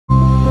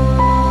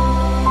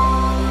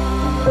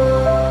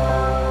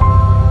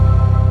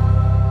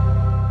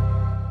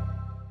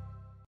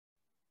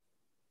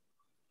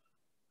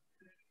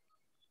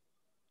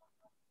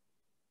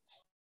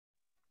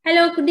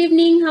Hello, good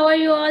evening. How are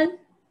you all?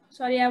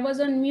 Sorry, I was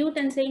on mute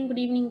and saying good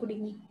evening, good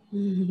evening.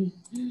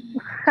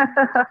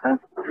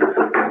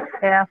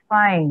 Yeah,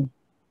 fine.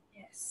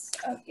 Yes,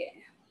 okay.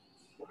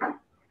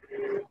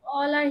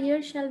 All are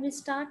here. Shall we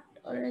start,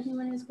 or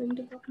anyone is going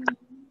to talk now?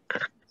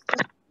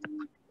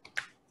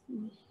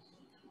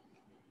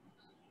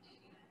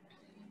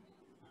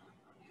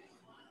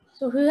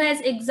 So, who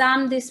has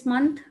exam this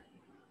month?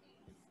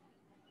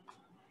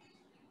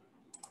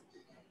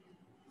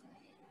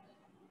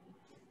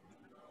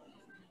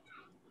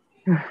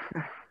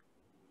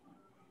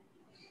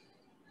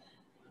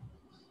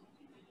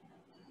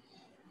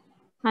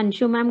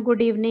 Anshu ma'am,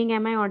 good evening.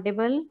 Am I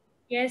audible?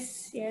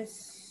 Yes,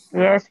 yes.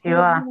 Yes, you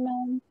are.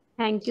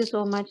 Thank you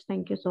so much.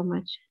 Thank you so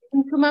much.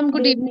 Anshu ma'am,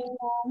 good evening.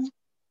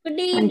 Good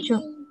evening.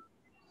 Anshu,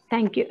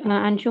 thank you.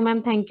 Anshu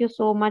ma'am, thank you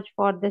so much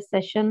for this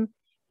session.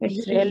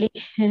 It's really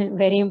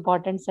very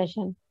important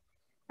session.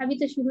 अभी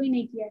तो शुरू ही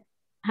नहीं किया है.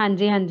 हाँ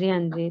जी, हाँ जी, हाँ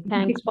जी.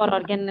 Thanks for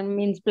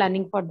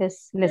planning for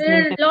this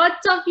listening.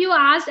 Lots of you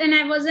asked and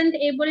I wasn't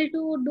able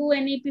to do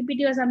any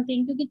PPT or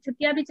something क्योंकि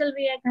छुट्टियां भी चल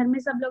रही है, घर में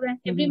सब लोग हैं.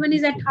 Everyone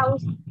is at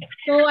house,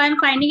 so I'm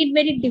finding it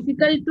very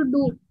difficult to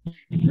do.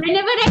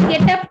 Whenever I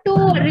get up to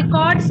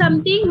record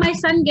something, my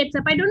son gets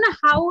up. I don't know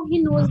how he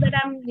knows that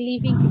I'm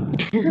leaving.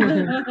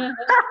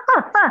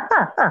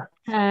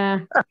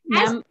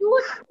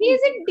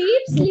 He's in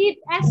deep sleep.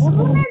 As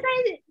soon as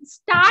I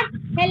start,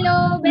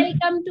 hello,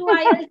 welcome to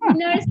IELTS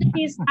Winners,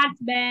 he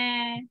starts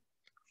bang.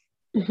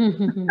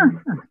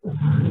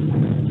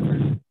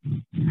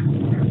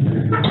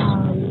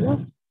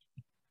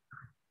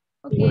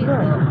 Okay, so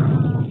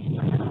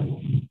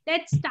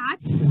let's start.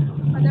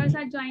 Others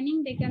are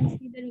joining, they can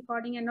see the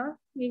recording and all.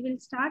 We will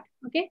start.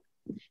 Okay,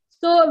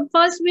 so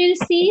first we'll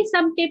see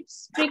some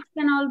tips, tricks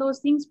and all those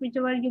things,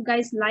 whichever you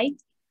guys like,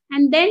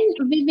 and then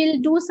we will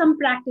do some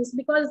practice,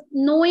 because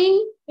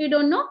knowing you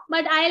don't know,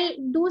 but I'll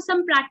do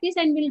some practice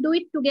and we'll do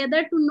it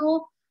together to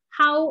know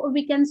how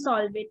we can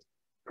solve it.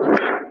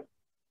 Okay.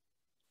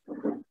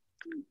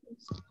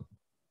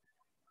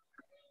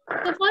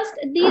 So first,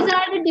 these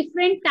are the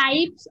different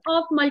types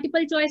of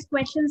multiple choice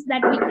questions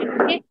that we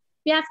get. Okay,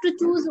 we have to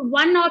choose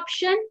one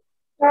option.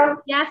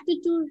 You have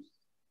to choose.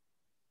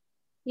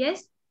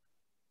 Yes.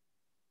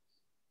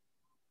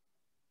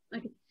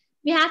 Okay.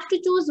 We have to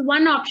choose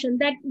one option,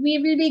 that we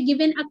will be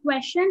given a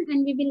question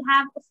and we will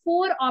have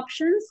 4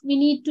 options. We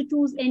need to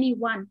choose any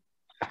one.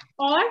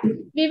 Or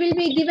we will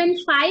be given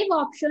 5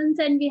 options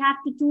and we have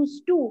to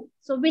choose 2.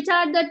 So which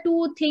are the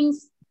 2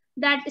 things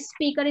that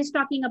speaker is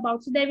talking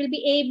about? So there will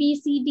be A, B,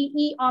 C, D,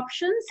 E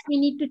options. We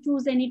need to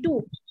choose any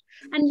 2.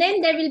 And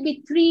then there will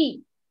be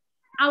 3.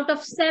 Out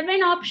of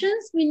 7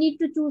 options, we need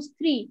to choose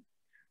 3.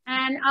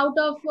 And out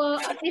of,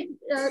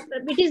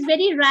 it is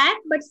very rare,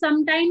 but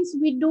sometimes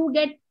we do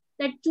get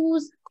that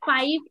choose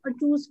 5 or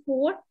choose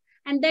 4.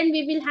 And then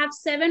we will have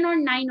 7 or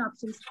 9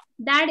 options.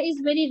 That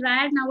is very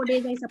rare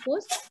nowadays, I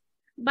suppose.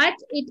 But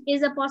it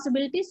is a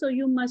possibility, so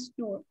you must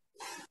know.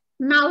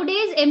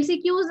 Nowadays,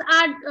 MCQs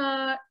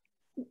are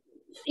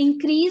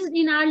increased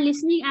in our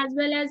listening as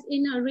well as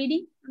in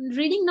reading.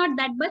 Reading not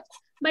that much,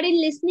 but in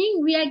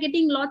listening we are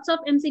getting lots of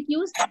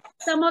MCQs.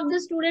 Some of the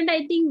students,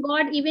 I think,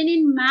 got even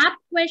in map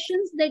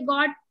questions, they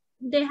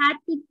had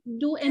to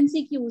do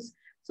MCQs.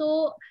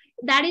 So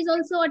that is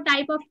also a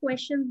type of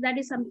questions, that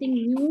is something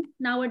new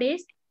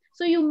nowadays.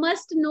 So you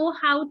must know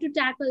how to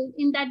tackle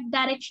in that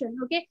direction.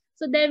 Okay,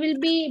 so there will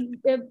be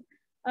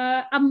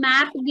a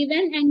map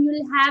given and you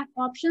will have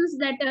options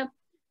that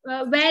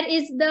where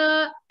is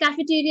the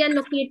cafeteria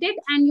located,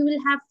 and you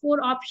will have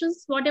 4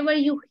 options. Whatever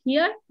you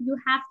hear, you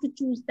have to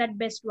choose that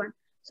best one.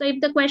 So if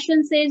the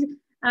question says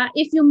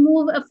if you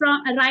move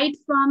from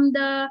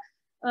the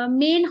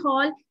main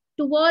hall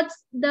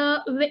towards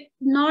the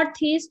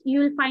northeast, you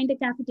will find a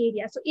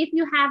cafeteria. So if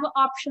you have an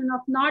option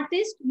of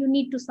northeast, you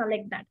need to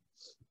select that.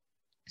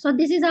 So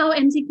this is how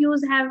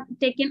MCQs have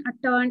taken a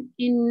turn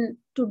in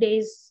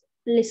today's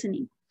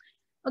listening.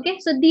 Okay,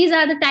 so these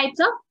are the types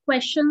of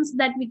questions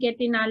that we get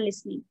in our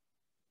listening.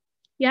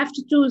 You have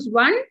to choose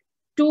 1,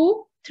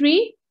 2,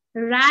 3,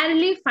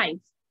 rarely 5.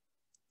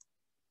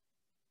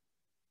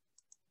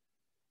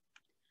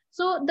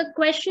 So the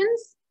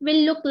questions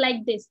will look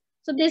like this.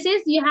 So this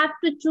is, you have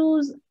to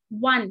choose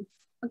 1.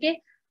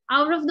 Okay,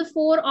 out of the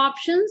 4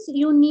 options,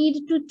 you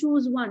need to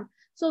choose 1.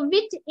 So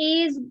which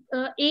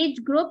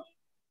age group?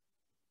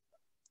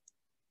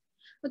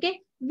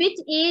 Okay, which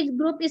age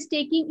group is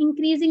taking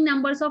increasing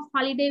numbers of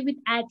holiday with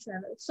air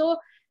travel? So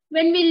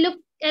when we look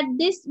at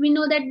this, we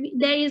know that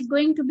there is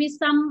going to be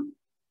some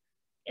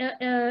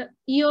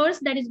years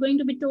that is going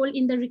to be told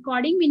in the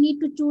recording. We need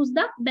to choose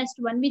the best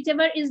one.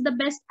 Whichever is the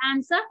best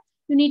answer,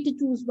 you need to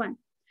choose 1.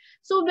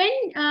 So when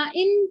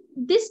in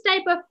this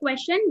type of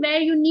question where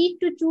you need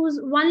to choose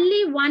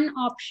only one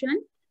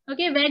option,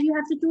 okay, where you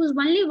have to choose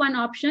only one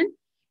option,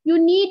 you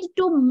need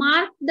to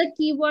mark the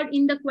keyword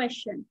in the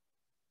question.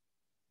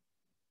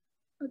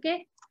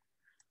 Okay,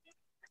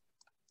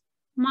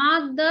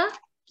 mark the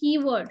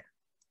keyword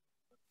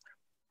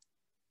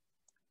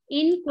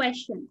in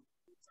question,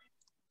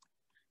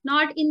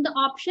 not in the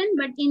option,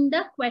 but in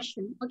the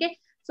question. Okay,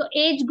 So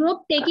age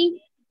group taking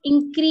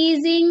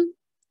increasing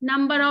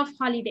number of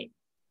holiday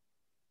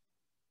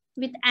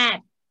with air.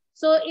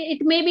 So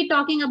it may be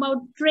talking about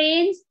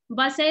trains,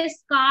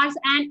 buses, cars,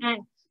 and air.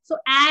 So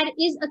air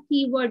is a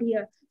keyword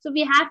here. So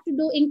we have to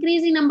do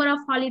increasing number of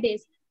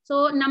holidays.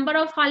 So number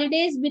of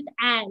holidays with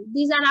air.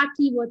 These are our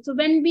keywords. So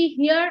when we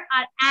hear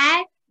our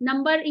air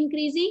number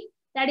increasing,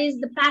 that is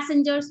the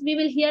passengers, we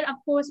will hear, of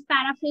course,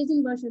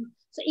 paraphrasing version.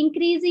 So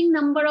increasing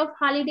number of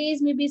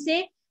holidays, maybe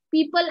say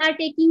people are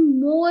taking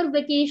more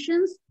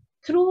vacations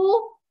through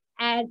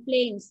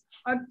airplanes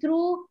or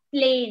through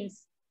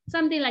planes,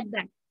 something like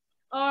that.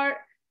 Or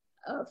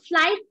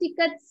flight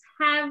tickets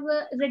have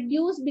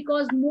reduced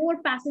because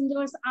more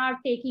passengers are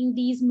taking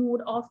these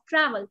mode of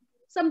travel,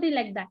 something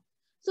like that.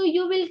 So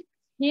you will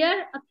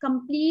hear a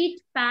complete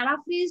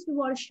paraphrased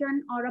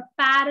version or a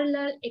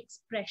parallel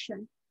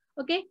expression.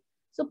 Okay.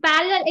 So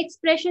parallel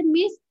expression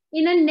means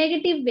in a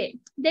negative way.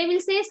 They will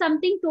say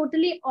something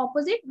totally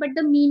opposite, but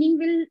the meaning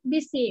will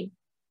be same.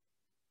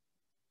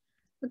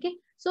 Okay.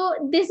 So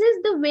this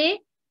is the way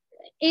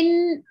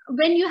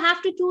when you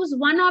have to choose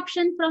one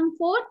option from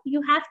 4,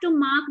 you have to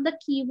mark the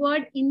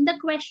keyword in the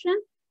question.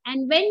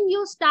 And when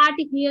you start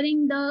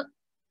hearing the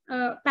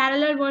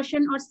parallel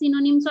version or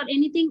synonyms or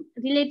anything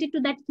related to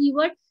that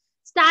keyword,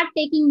 start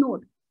taking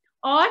note.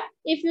 Or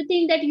if you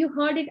think that you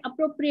heard it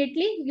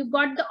appropriately, you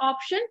got the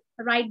option,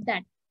 write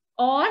that.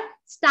 Or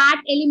start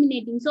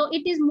eliminating. So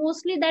it is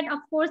mostly that, of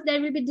course, there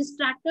will be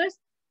distractors.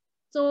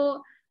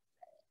 So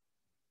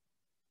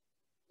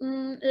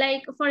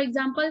like, for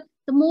example,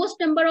 the most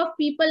number of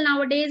people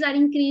nowadays are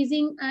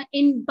increasing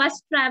in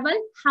bus travel.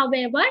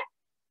 However,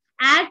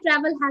 air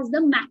travel has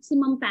the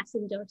maximum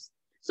passengers.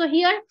 So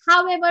here,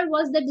 however,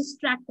 was the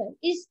distractor.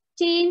 Is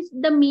changed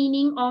the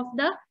meaning of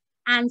the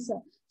answer.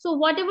 So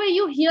whatever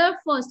you hear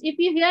first, if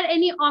you hear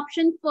any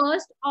option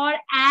first or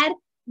air,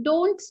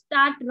 don't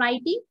start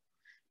writing.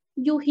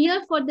 You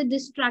hear for the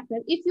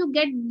distractor. If you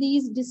get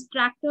these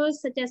distractors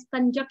such as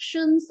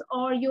conjunctions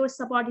or your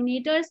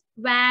subordinators,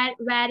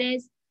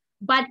 whereas,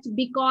 but,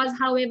 because,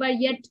 however,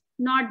 yet,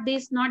 not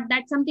this, not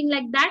that, something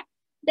like that,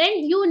 then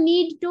you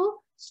need to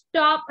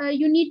stop.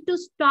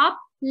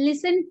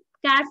 Listen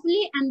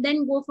carefully, and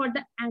then go for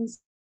the answer.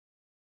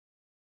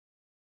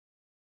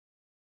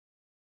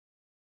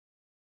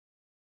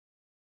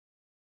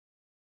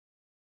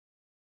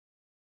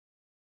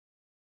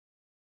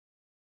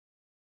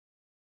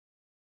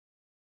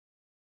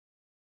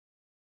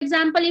 For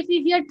example, if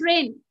you hear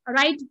train,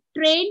 write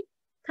train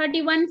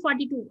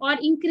 3142 or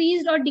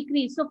increased or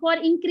decreased. So for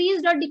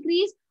increased or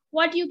decreased,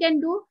 what you can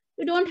do,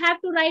 you don't have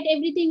to write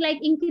everything like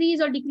increase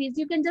or decrease.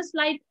 You can just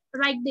write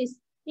this,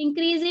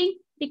 increasing,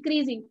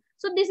 decreasing.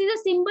 So this is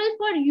a symbol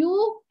for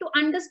you to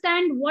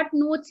understand what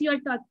notes you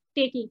are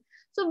taking.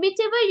 So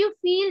whichever you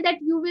feel that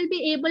you will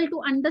be able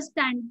to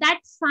understand, that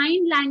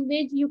sign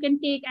language you can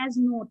take as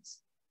notes.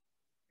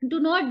 Do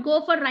not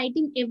go for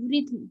writing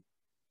everything.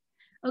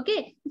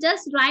 Okay,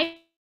 just write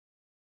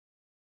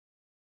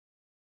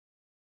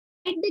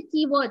the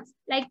keywords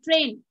like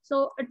train.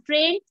 So a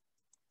train,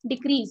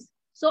 decrease.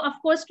 So of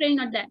course train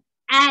not there.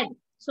 Add.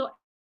 So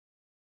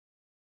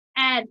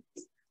add.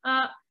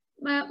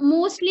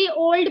 Mostly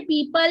old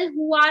people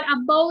who are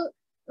above,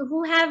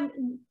 who have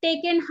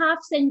taken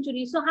half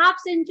century. So half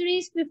century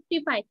is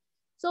 55.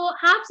 So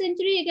half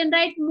century you can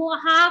write more,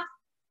 half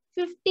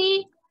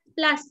 50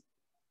 plus.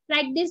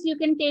 Like this you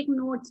can take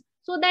notes,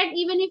 so that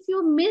even if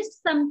you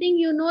missed something,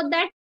 you know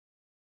that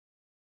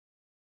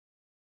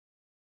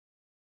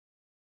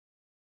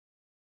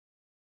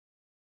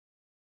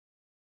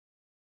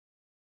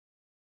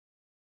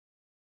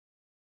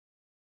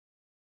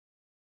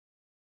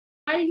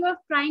while you are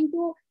trying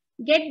to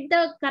get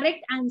the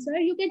correct answer,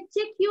 you can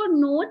check your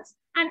notes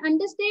and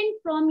understand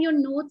from your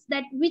notes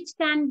that which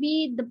can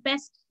be the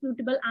best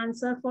suitable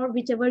answer for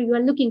whichever you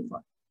are looking for.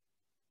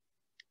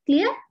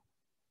 Clear?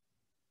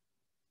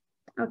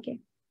 Okay.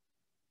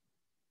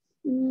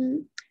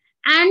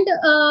 And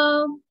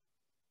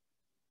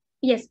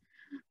yes,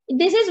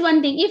 this is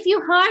one thing. If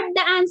you heard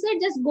the answer,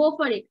 just go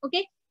for it.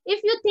 Okay.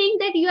 If you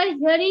think that you are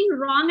hearing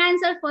wrong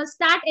answer first,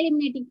 start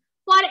eliminating.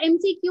 For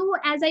MCQ,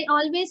 as I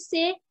always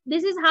say,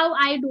 this is how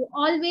I do.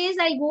 Always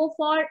I go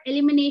for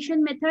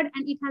elimination method,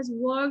 and it has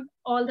worked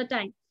all the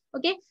time.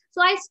 Okay.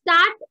 So I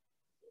start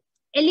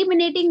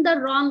eliminating the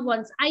wrong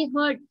ones. I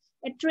heard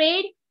a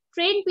train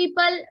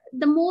people,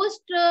 the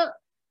most,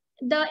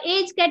 the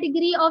age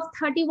category of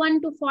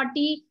 31 to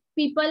 40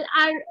 people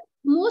are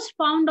most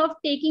fond of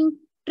taking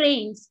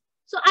trains.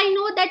 So I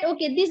know that,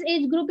 okay, this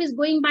age group is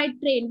going by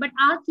train, but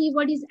our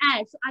keyword is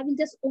add. So I will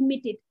just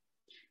omit it.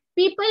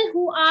 People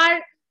who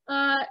are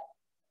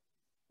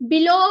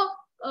below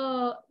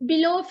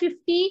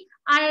 50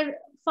 are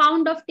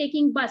fond of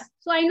taking bus.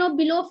 So I know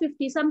below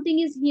 50, something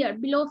is here,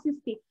 below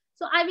 50.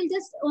 So I will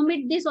just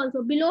omit this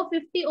also. Below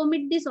 50,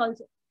 omit this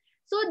also.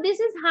 So this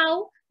is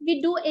how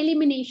we do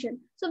elimination.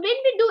 So when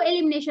we do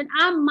elimination,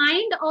 our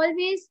mind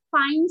always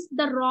finds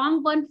the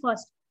wrong one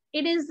first.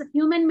 It is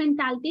human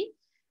mentality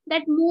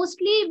that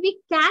mostly we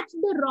catch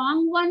the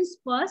wrong ones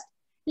first.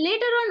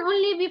 Later on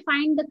only we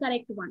find the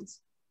correct ones.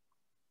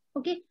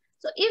 Okay.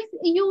 So if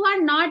you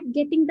are not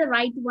getting the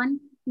right one,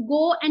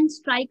 go and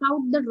strike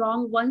out the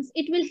wrong ones.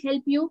 It will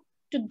help you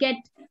to get,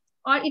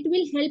 or it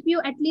will help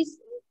you at least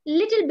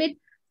little bit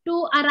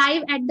to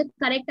arrive at the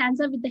correct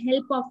answer with the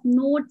help of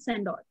notes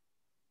and all.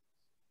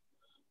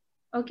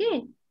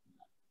 Okay.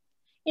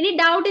 Any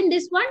doubt in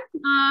this one?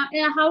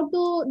 How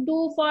to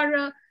do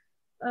for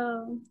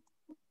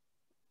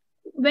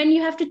when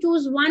you have to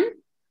choose one?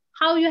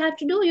 How you have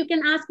to do? You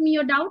can ask me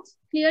your doubts,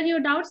 clear your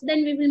doubts,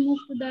 then we will move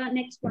to the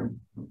next one.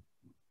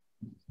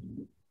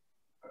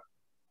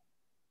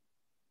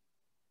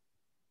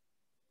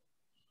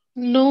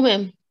 No,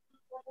 ma'am.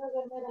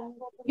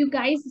 You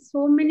guys,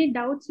 so many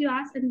doubts you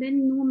ask and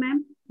then no,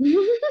 ma'am.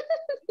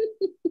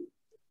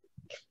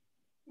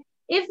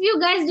 If you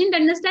guys didn't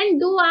understand,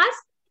 do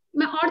ask.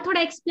 मैं और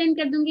थोड़ा explain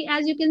कर दूंगी.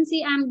 As you can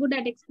see, I am good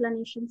at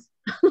explanations.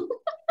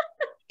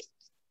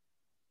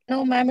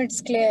 No, ma'am,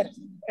 it's clear.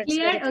 It's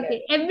Clear? very clear.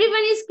 Okay.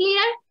 Everyone is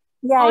clear?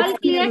 Yeah, All it's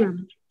clear?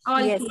 ma'am.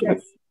 All Yes, clear.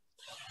 yes.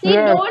 See,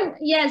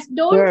 Yes.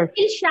 don't Yes.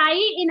 feel shy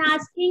in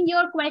asking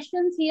your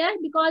questions here,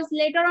 because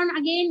later on,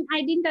 again,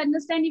 I didn't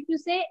understand. If you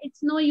say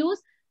it's no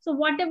use. So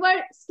whatever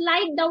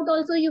slight doubt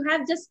also you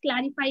have, just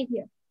clarify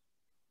here.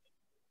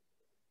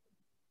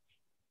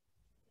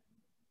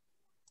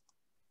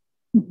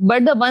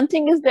 But the one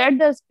thing is that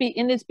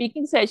in the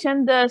speaking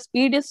session, the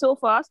speed is so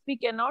fast, we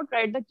cannot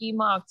write the key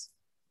marks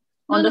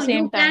on the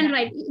same you time. can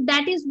write.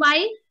 That is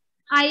why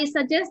I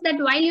suggest that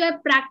while you are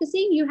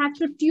practicing, you have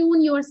to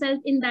tune yourself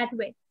in that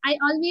way. I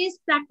always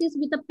practice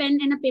with a pen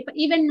and a paper.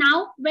 Even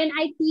now, when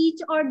I teach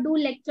or do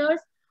lectures,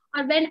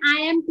 or when I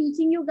am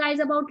teaching you guys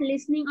about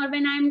listening, or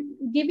when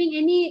I'm giving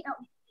any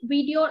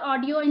video or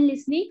audio in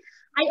listening,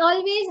 I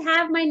always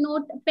have my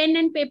pen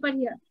and paper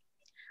here.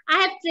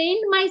 I have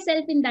trained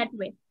myself in that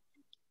way.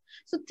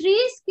 So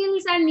 3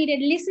 skills are needed.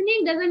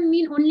 Listening doesn't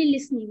mean only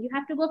listening. You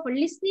have to go for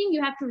listening.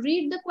 You have to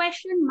read the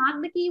question,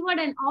 mark the keyword,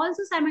 and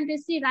also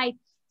simultaneously write.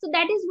 So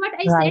that is what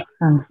I said.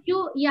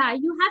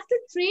 You have to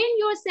train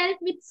yourself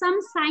with some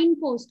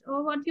signpost,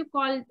 or what you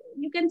call,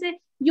 you can say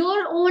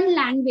your own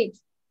language,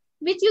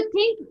 which you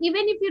think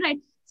even if you write.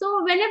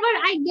 So whenever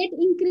I get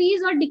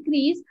increase or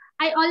decrease,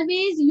 I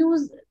always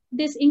use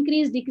this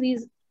increase,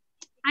 decrease.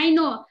 I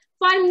know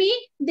for me,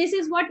 this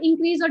is what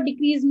increase or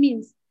decrease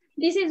means.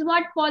 This is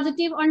what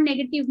positive or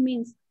negative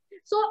means.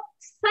 So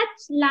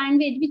such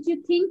language which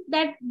you think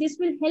that this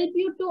will help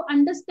you to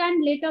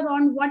understand later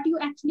on what you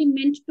actually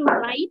meant to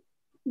write,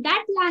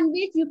 that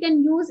language you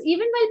can use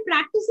even while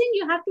practicing.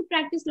 You have to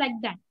practice like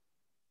that.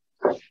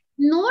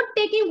 Note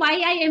taking,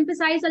 why I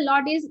emphasize a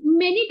lot is,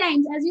 many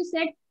times, as you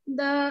said,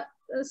 the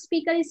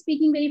speaker is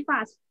speaking very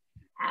fast.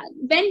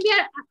 When we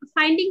are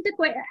finding the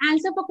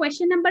answer for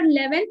question number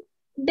 11,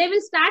 they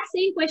will start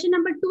saying question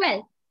number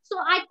 12. So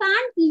I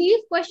can't leave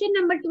question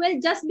number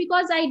 12 just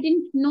because I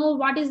didn't know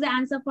what is the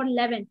answer for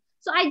 11.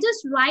 So I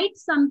just write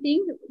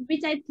something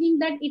which I think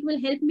that it will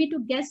help me to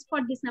guess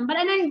for this number,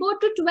 and I'll go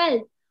to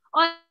 12.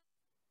 Or I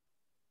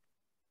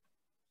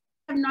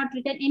have not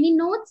written any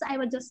notes. I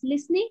was just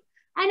listening,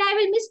 and I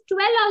will miss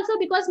 12 also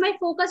because my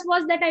focus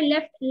was that I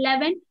left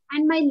 11,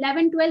 and my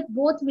 11, 12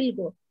 both will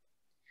go.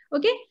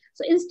 Okay.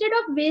 So instead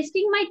of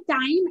wasting my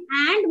time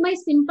and my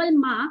simple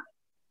mark,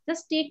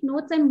 just take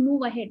notes and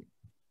move ahead.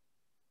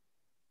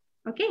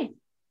 Okay.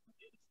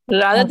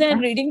 Rather than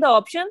reading the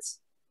options?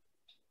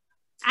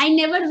 I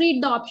never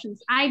read the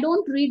options. I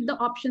don't read the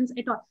options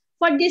at all.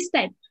 For this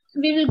type,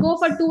 we will go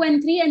for 2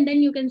 and 3, and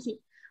then you can see.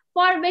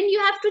 For when you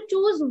have to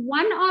choose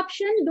one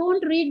option,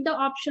 don't read the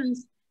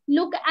options.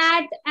 Look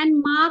at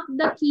and mark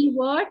the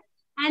keyword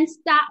and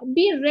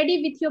be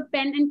ready with your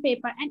pen and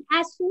paper. And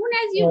as soon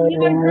as you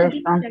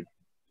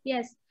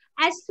hear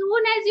as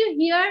soon as you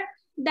hear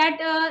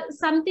that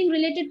something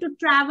related to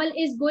travel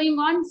is going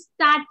on,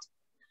 start.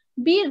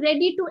 Be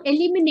ready to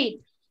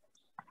eliminate.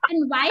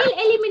 And while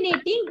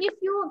eliminating, if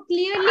you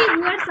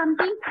clearly hear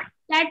something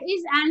that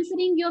is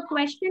answering your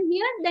question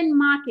here, then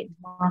mark it.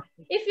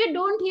 If you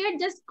don't hear,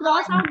 just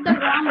cross out the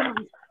wrong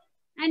ones,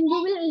 and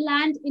you will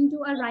land into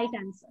a right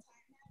answer.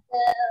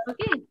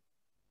 Okay.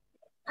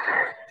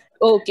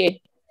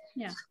 Okay.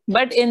 Yeah.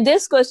 But in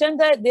this question,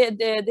 that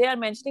they are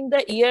mentioning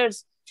the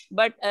years.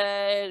 But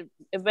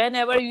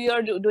whenever you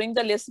are doing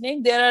the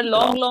listening, there are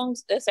long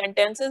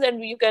sentences,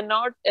 and you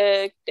cannot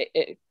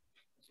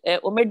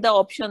omit the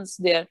options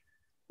there.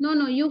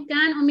 No, you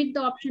can omit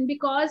the option,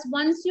 because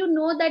once you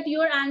know that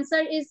your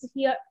answer is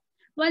here,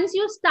 once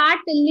you start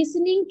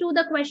listening to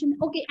the question,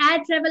 okay, air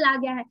travel aa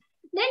gaya hai,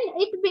 then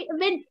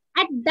when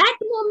at that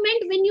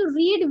moment when you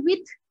read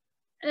with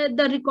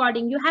the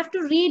recording, you have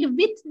to read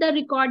with the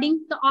recording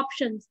the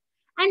options,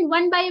 and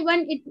one by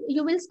one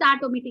you will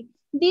start omitting.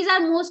 These are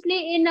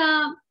mostly in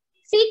a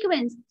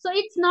sequence, so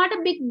it's not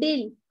a big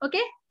deal.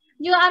 Okay,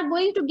 you are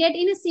going to get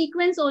in a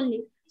sequence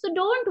only. So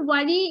don't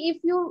worry if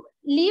you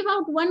leave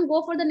out one,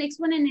 go for the next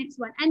one and next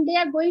one. And they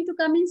are going to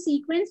come in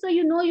sequence. So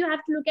you know you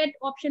have to look at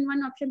option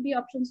 1, option B,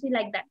 option C,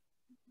 like that.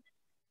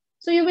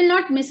 So you will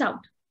not miss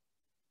out.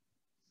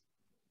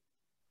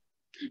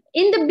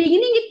 In the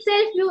beginning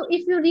itself,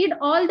 if you read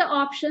all the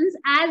options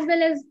as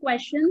well as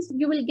questions,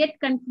 you will get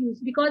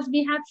confused because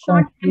we have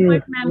short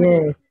tempered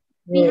memory. Yes.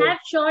 We have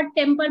short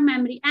temper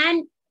memory,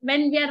 and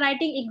when we are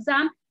writing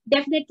exam,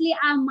 definitely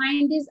our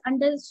mind is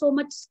under so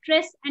much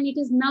stress and it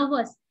is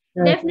nervous.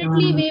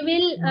 Definitely we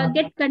will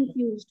get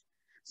confused.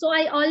 So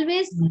I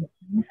always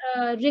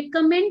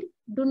recommend,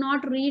 do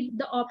not read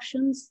the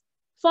options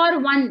for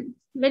one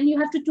when you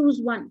have to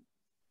choose one.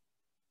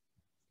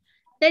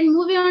 Then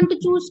moving on to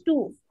choose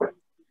two.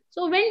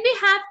 So when we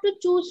have to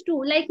choose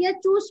two, like here,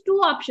 choose two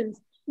options.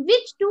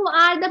 Which two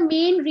are the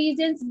main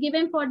reasons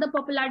given for the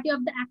popularity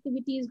of the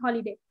activities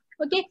holiday?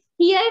 Okay,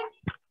 here,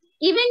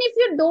 even if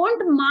you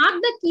don't mark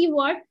the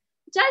keyword,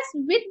 just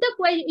with the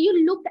question,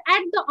 you look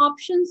at the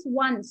options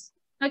once.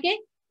 Okay,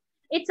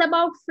 it's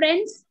about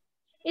friends,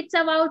 it's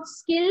about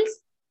skills,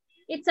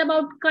 it's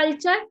about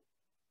culture,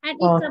 and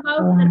it's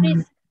about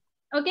risk.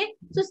 Okay,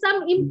 so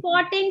some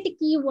important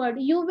keyword,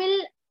 you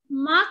will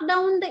mark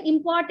down the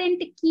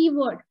important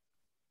keyword.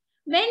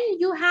 When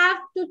you have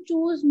to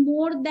choose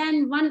more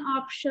than one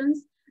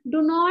options,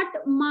 do not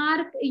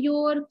mark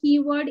your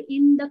keyword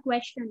in the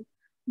question.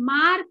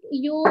 Mark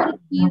your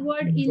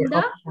keyword in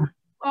the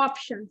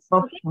options.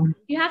 Okay?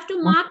 You have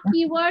to mark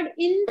keyword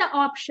in the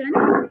option.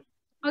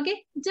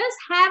 Okay, just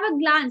have a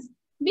glance.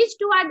 Which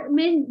two are the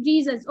main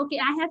reasons? Okay,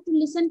 I have to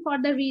listen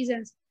for the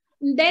reasons.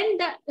 Then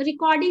the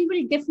recording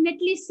will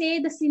definitely say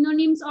the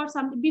synonyms or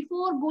something.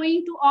 Before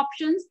going to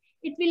options,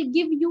 it will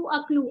give you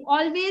a clue.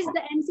 Always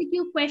the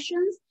MCQ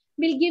questions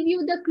will give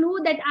you the clue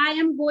that I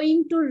am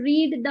going to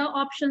read the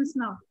options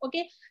now.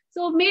 Okay,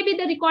 so maybe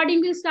the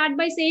recording will start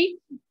by saying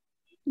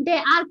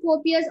there are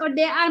copious or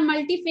there are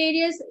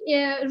multifarious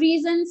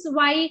reasons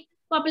why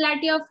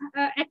popularity of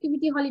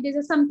activity holidays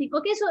or something.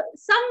 Okay, so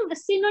some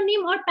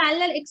synonym or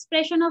parallel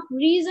expression of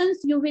reasons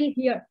you will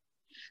hear.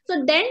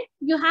 So then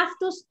you have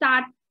to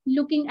start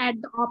looking at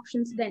the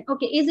options then.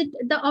 Okay, is it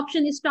the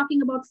option is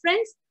talking about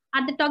friends?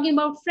 Are they talking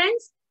about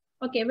friends?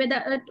 Okay,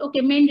 whether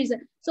okay, main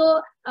reason.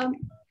 So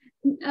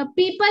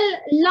people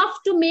love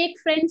to make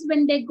friends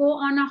when they go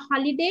on a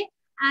holiday,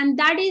 and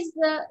that is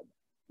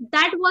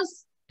that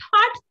was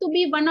thought to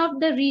be one of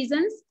the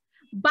reasons,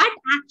 but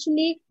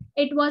actually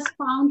it was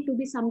found to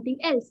be something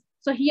else.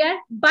 So here,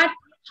 but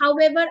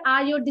however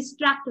are your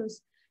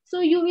distractors. So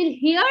you will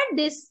hear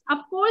this. Of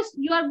course,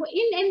 you are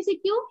in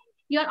MCQ,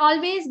 you are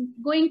always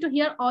going to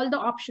hear all the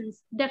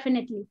options,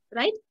 definitely,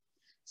 right?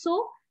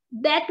 So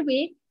that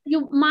way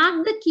you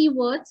mark the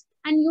keywords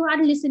and you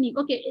are listening.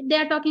 Okay, they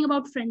are talking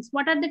about friends.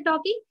 What are they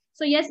talking?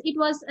 So yes, it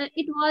was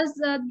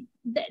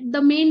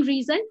the main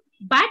reason,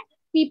 but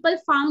people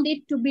found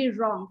it to be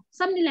wrong,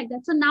 something like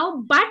that. So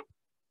now, but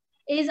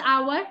is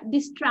our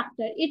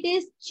distractor. It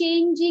is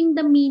changing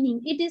the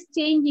meaning. It is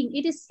changing.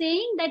 It is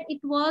saying that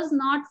it was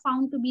not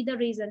found to be the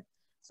reason.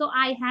 So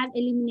I have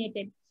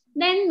eliminated.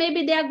 Then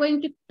maybe they are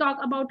going to talk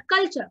about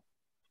culture.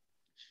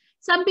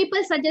 Some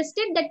people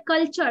suggested that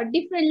culture,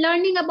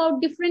 learning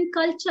about different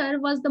culture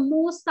was the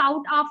most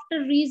sought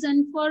after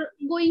reason for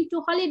going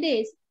to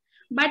holidays.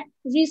 But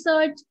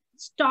research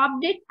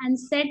stopped it and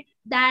said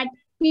that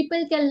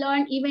people can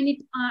learn even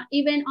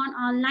on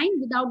online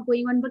without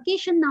going on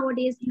vacation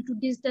nowadays due to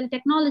digital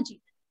technology,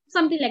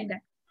 something like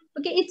that.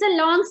 Okay, it's a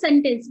long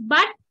sentence,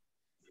 but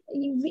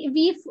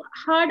we've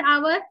heard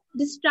our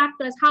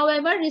distractors.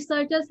 However,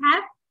 researchers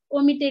have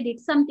omitted it,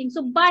 something.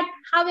 So, but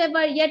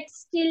however, yet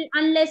still,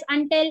 unless,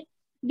 until,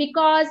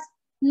 because,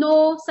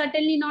 no,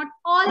 certainly not,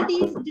 all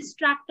these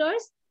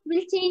distractors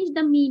will change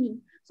the meaning.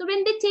 So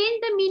when they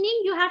change the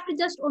meaning, you have to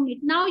just omit.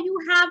 Now you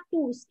have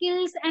two,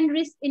 skills and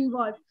risk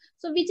involved.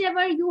 So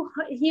whichever you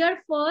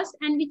hear first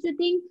and which you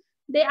think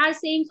they are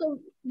saying, so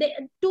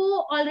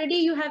two already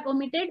you have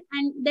omitted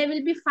and there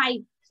will be 5.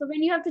 So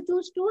when you have to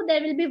choose 2,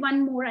 there will be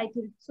 1 more, I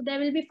think. So there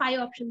will be 5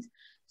 options.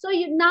 So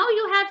now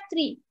you have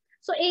 3.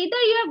 So either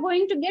you are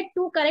going to get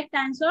 2 correct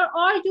answer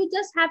or you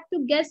just have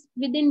to guess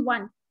within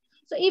 1.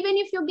 So even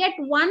if you get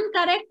 1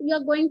 correct, you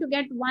are going to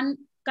get 1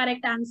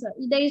 correct answer.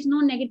 There is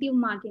no negative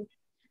marking.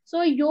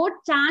 So your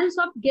chance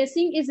of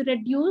guessing is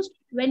reduced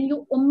when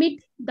you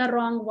omit the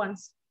wrong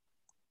ones.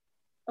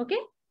 Okay.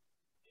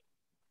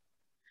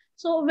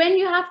 So when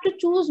you have to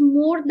choose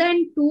more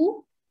than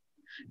 2,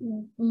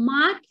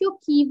 mark your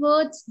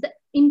keywords, the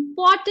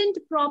important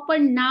proper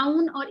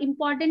noun or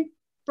important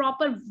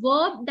proper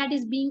verb that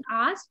is being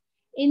asked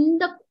in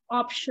the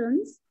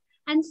options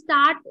and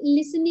start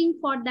listening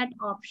for that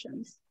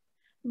options.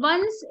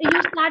 Once you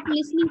start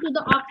listening to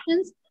the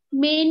options,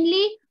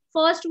 mainly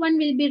first one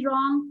will be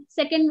wrong,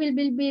 second will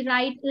be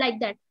right, like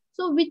that.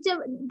 So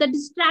whichever the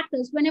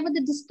distractors, whenever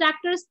the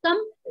distractors come,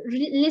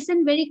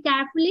 listen very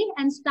carefully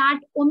and start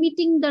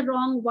omitting the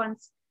wrong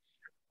ones.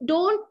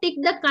 Don't tick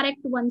the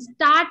correct ones.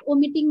 Start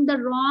omitting the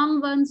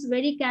wrong ones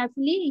very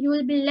carefully. You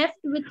will be left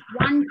with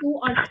 1, 2,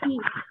 or 3.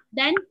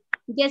 Then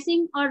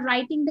guessing or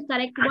writing the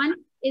correct one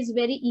is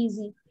very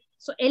easy.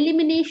 So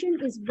elimination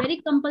is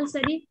very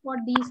compulsory for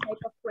these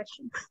type of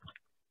questions.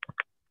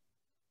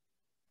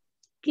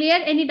 Clear?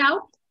 Any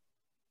doubt?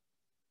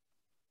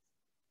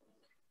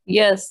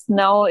 Yes,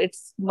 now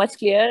it's much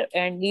clear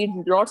and need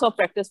lots of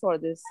practice for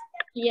this.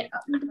 Yeah,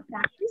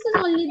 practice is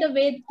only the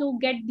way to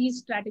get these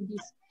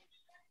strategies.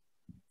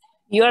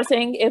 You are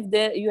saying if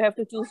you have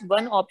to choose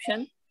one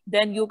option,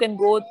 then you can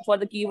go for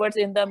the keywords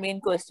in the main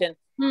question.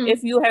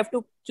 If you have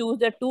to choose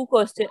the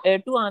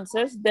two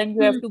answers, then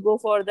you have to go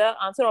for the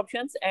answer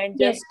options and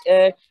Yes.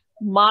 just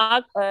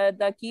mark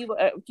the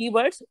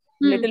keywords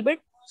little bit,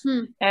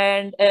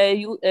 and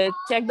you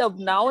check the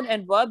noun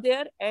and verb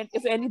there, and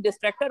if any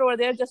distractor over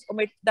there, just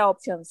omit the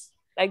options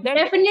like that.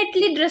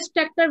 Definitely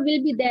distractor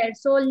will be there.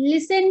 So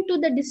listen to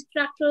the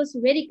distractors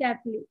very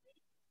carefully.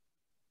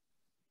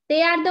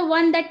 They are the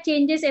one that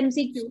changes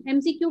MCQ.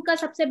 MCQ का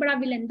सबसे बड़ा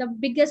villain, the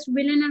biggest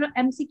villain of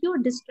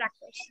MCQ,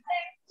 distractors.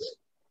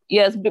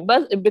 Yes,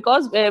 but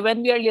because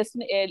when we are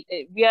listening,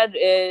 we are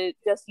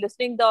just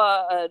listening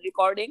the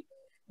recording.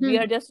 We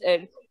are just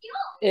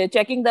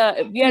checking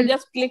we are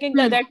just clicking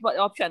that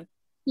option.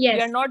 Yes.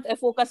 We are not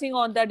focusing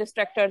on the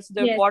distractors,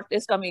 Yes. what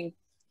is coming.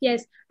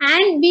 Yes,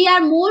 and we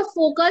are more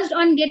focused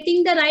on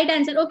getting the right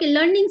answer. Okay,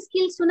 learning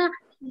skills. Suna,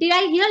 did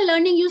I hear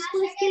learning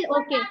useful skill?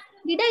 Okay,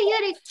 did I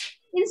hear it?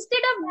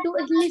 Instead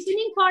of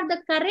listening for the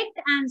correct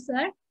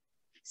answer,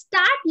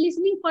 start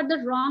listening for the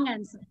wrong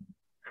answer.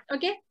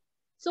 Okay,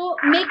 so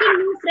making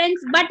new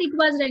friends, but it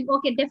was wrong.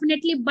 Okay,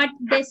 definitely, but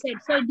they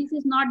said so. This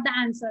is not the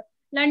answer.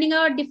 Learning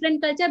about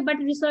different culture, but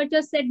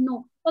researchers said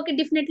no. Okay,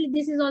 definitely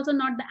this is also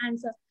not the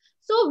answer.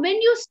 So when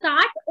you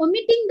start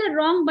omitting the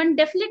wrong one,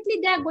 definitely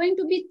there are going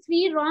to be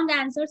 3 wrong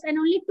answers and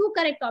only 2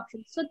 correct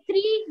options. So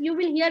 3 you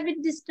will hear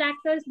with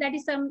distractors, that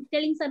is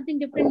telling something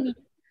differently.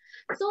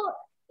 So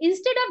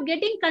instead of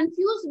getting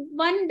confused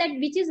one that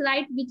which is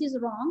right, which is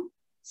wrong,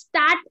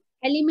 start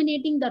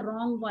eliminating the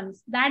wrong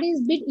ones. That is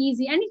a bit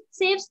easy and it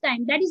saves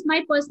time. That is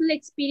my personal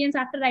experience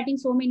after writing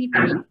so many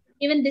times,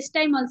 even this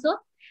time also,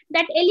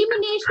 that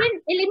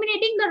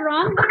eliminating the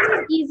wrong ones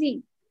is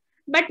easy.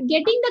 But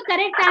getting the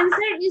correct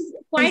answer is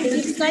quite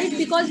difficult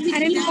because we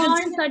keep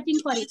on searching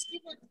for it.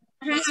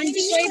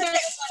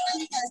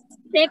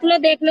 देख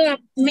लो आप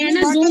मैं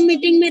ना Zoom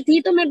meeting में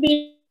थी तो मैं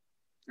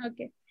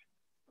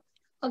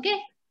okay.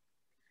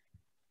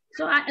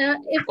 So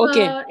if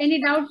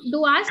any doubt,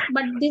 do ask.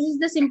 But this is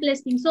the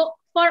simplest thing. So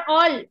for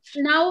all,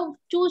 now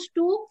choose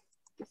 2.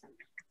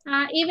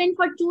 Even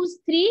for choose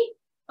 3,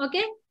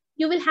 okay,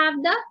 you will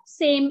have the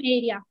same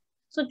area.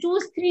 So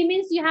choose 3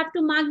 means you have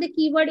to mark the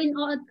keyword in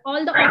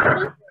all the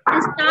options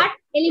and start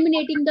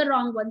eliminating the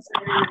wrong ones.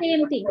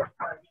 Same thing.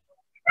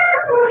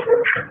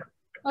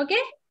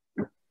 Okay.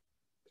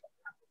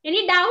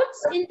 Any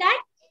doubts in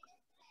that?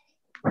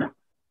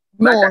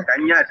 No.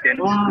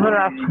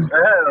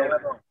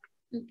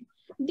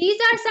 These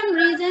are some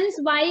reasons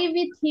why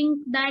we think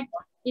that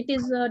it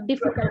is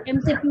difficult.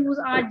 MCQs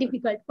are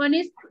difficult. One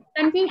is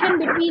confusion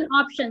between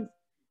options.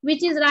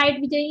 Which is right,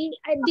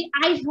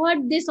 I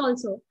heard this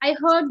also, I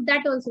heard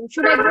that also.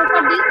 Should I go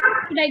for this?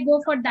 Should I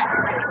go for that?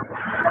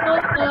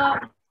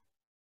 So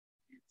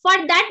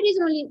for that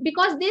reason only,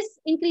 because this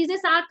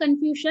increases our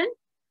confusion.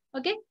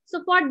 Okay,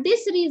 so for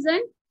this reason,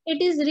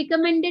 it is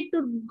recommended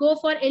to go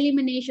for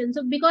elimination.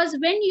 So because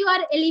when you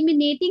are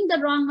eliminating the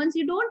wrong ones,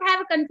 you don't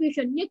have a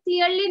confusion. You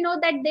clearly know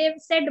that they've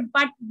said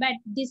but,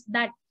 this,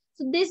 that.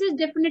 So this is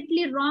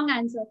definitely wrong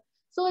answer.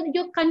 So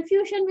your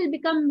confusion will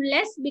become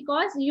less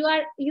because you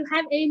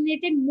have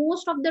eliminated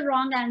most of the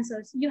wrong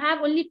answers. You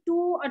have only 2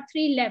 or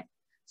 3 left.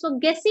 So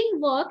guessing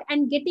work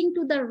and getting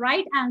to the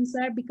right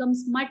answer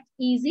becomes much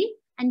easy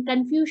and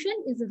confusion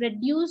is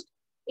reduced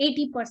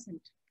 80%.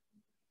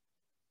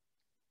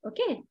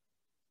 Okay.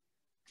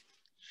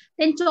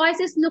 Then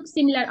choices look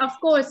similar. Of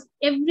course,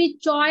 every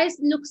choice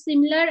looks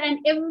similar and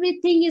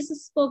everything is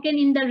spoken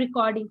in the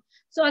recording.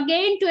 So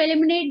again, to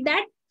eliminate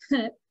that,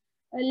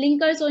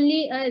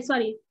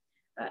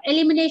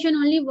 elimination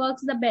only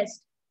works the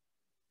best.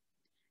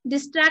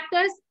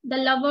 Distractors, the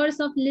lovers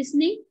of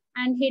listening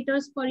and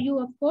haters for you,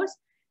 of course,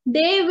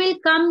 they will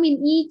come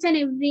in each and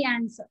every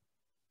answer.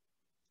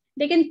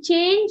 They can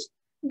change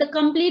the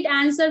complete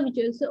answer which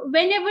is. So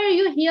whenever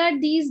you hear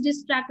these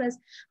distractors,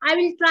 I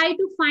will try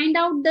to find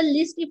out the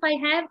list if I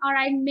have, or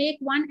I make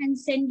one and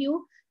send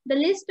you the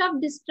list of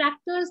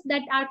distractors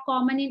that are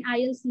common in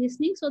IELTS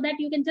listening so that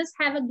you can just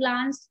have a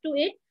glance to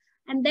it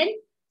and then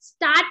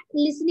start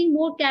listening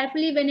more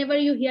carefully whenever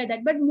you hear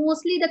that. But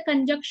mostly the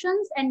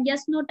conjunctions and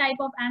yes, no type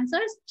of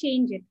answers,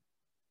 change it.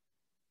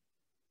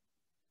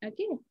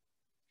 Okay.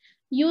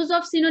 Use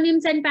of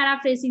synonyms and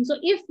paraphrasing. So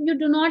if you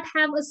do not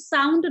have a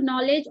sound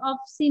knowledge of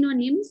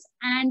synonyms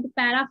and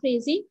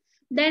paraphrasing,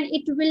 then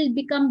it will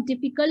become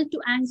difficult to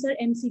answer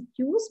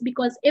MCQs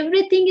because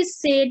everything is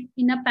said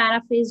in a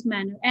paraphrased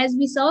manner. As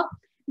we saw,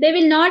 they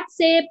will not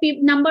say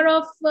number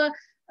of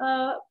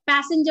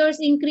passengers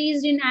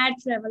increased in air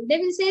travel. They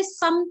will say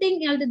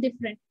something else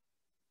different.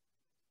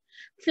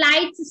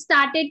 Flights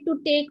started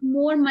to take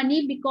more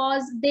money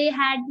because they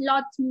had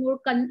lots more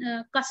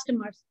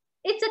customers.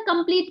 It's a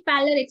complete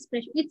parallel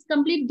expression. It's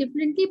complete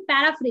differently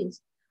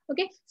paraphrased.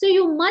 Okay, so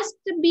you must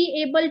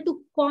be able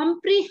to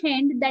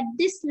comprehend that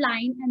this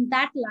line and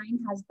that line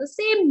has the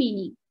same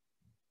meaning.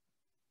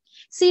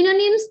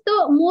 Synonyms,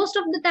 तो most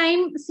of the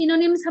time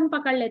synonyms हम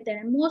पकड़ लेते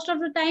हैं. Most of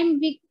the time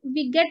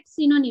we get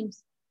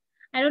synonyms.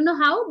 I don't know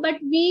how, but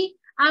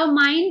our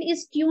mind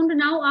is tuned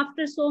now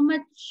after so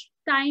much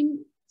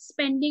time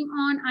spending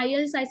on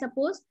IELTS, I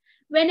suppose.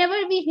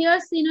 Whenever we hear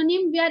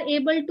synonym, we are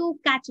able to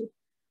catch it.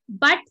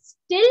 But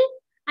still,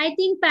 I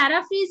think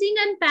paraphrasing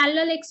and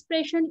parallel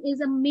expression is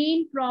a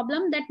main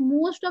problem that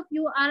most of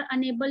you are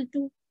unable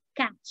to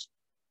catch.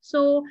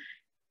 So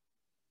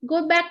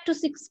go back to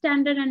 6th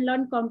standard and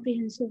learn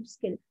comprehensive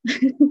skill.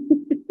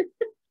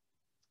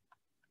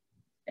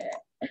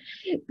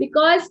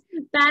 Because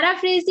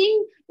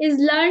paraphrasing is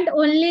learned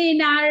only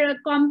in our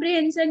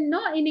comprehension.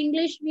 No, in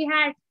English we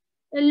had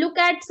look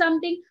at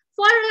something.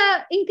 For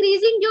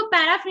increasing your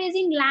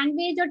paraphrasing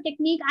language or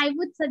technique, I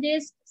would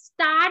suggest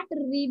start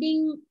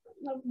reading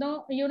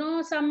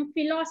some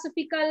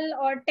philosophical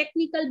or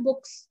technical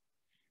books.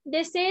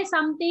 They say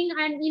something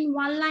and in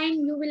one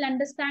line you will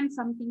understand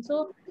something.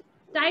 So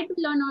try to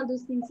learn all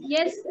those things.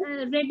 Yes,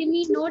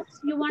 Redmi notes,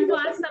 you want to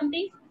ask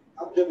something?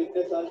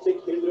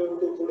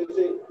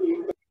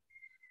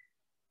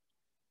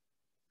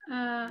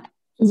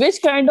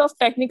 Which kind of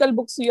technical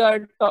books you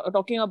are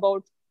talking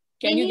about?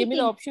 Can you give me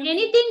the option?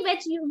 Anything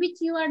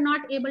which you are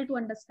not able to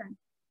understand.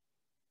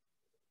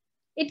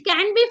 It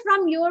can be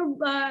from your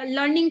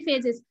learning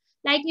phases.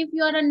 Like if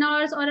you are a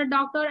nurse or a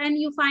doctor and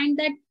you find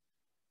that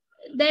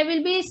there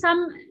will be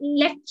some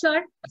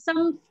lecture,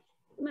 some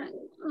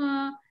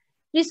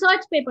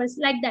research papers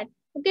like that.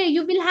 Okay,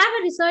 you will have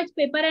a research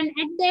paper and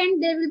at the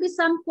end there will be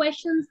some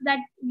questions that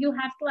you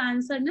have to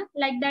answer. No?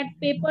 Like that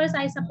papers,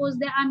 I suppose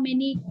there are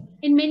many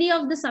in many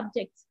of the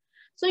subjects.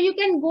 So you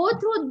can go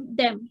through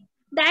them.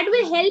 That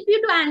will help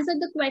you to answer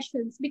the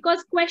questions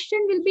because question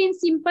will be in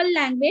simple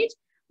language,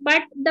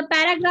 but the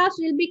paragraphs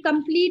will be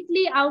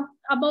completely out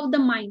above the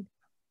mind.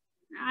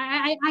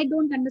 I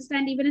don't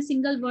understand even a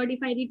single word if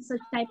I read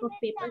such type of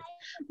papers.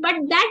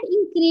 But that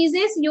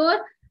increases your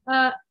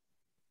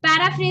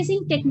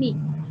paraphrasing technique.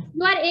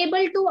 You are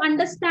able to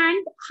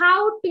understand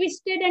how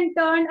twisted and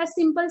turned a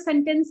simple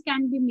sentence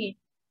can be made.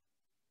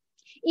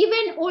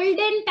 Even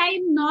olden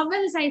time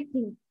novels, I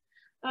think,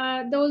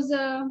 those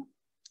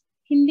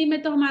Hindi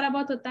में तो हमारा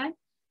बहुत होता है.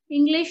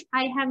 English,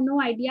 I have no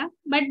idea.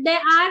 But there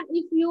are,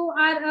 if you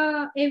are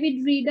a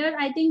avid reader,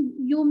 I think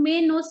you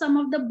may know some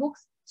of the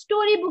books,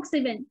 story books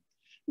even.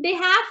 They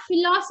have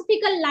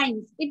philosophical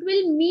lines. It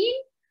will mean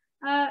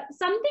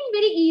something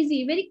very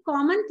easy, very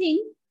common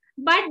thing,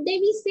 but they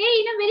will say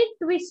in a very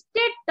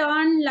twisted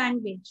turn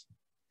language.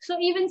 So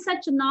even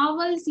such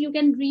novels you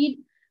can read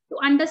to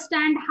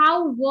understand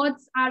how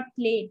words are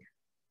played.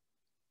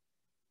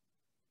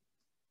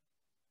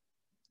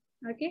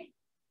 Okay.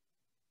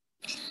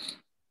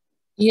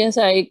 Yes,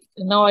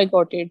 now I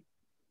got it.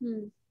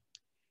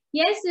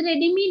 Yes,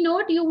 Redmi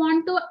note, you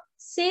want to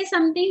say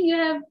something? You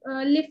have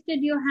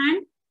lifted your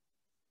hand.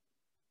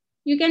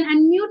 You can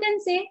unmute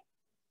and say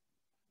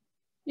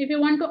if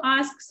you want to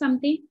ask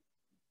something.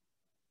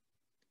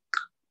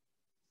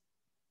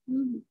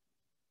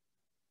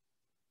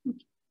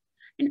 Okay.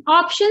 And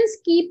options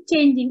keep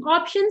changing.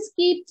 Options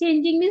keep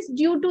changing means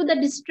due to the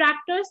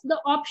distractors, the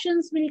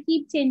options will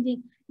keep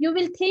changing. You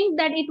will think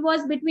that it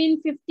was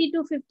between 50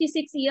 to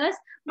 56 years,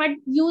 but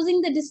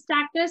using the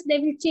distractors, they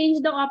will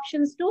change the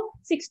options to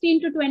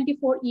 16 to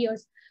 24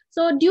 years.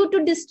 So due to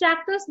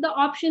distractors, the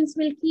options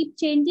will keep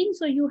changing.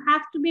 So you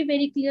have to be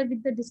very clear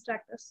with the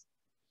distractors.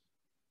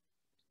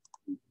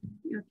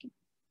 Okay.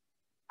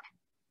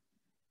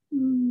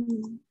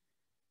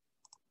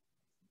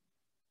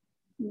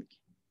 Okay.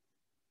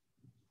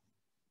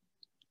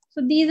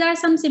 So these are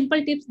some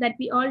simple tips that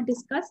we all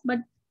discussed, but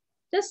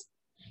just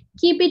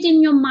keep it in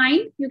your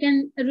mind. You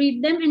can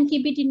read them and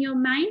keep it in your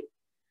mind.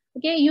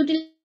 Okay,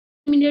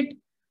 utility.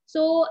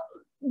 So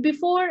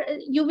before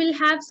you will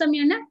have some,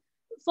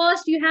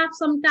 first you have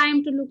some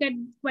time to look at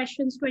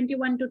questions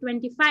 21 to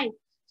 25.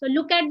 So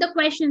look at the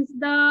questions.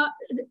 The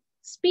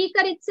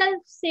speaker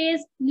itself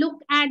says,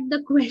 look at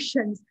the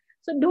questions.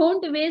 So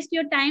don't waste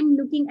your time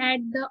looking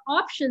at the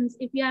options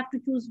if you have to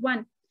choose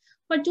one.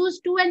 For choose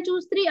 2 and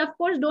choose 3, of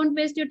course, don't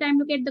waste your time.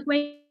 Look at the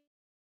question.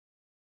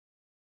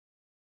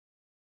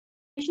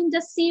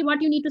 Just see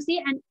what you need to see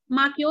and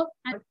mark your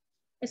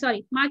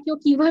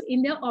keywords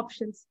in the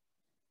options.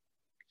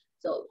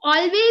 So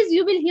always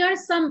you will hear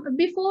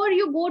before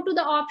you go to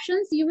the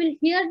options, you will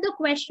hear the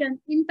question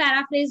in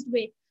paraphrased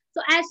way.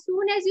 So as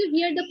soon as you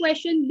hear the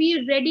question,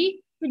 be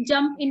ready to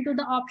jump into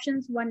the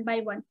options one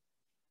by one.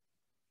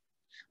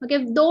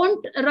 Okay,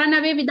 don't run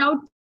away without.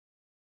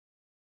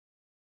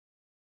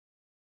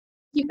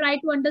 You try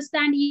to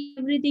understand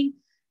everything.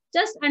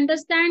 Just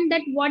understand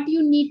that what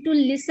you need to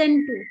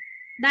listen to.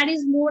 That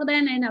is more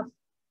than enough.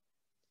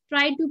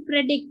 Try to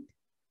predict.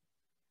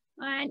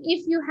 And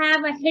if you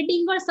have a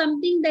heading or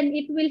something, then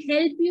it will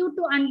help you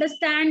to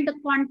understand the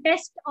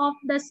context of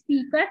the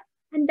speaker.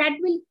 And that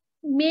will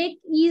make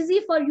easy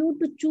for you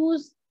to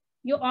choose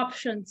your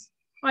options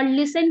or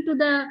listen to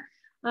the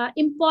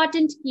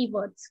important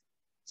keywords.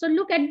 So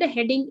look at the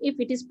heading if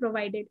it is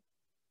provided.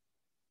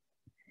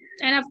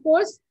 And of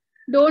course,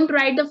 Don't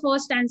write the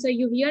first answer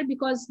you hear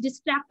because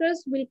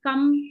distractors will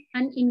come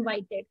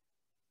uninvited.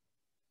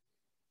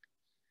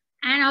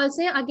 And I'll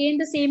say again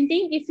the same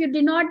thing. If you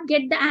do not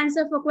get the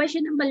answer for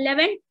question number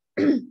 11,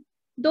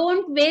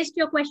 don't waste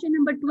your question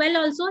number 12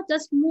 also.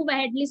 Just move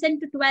ahead. Listen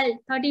to 12,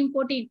 13,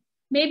 14.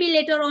 Maybe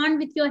later on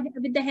with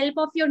the help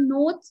of your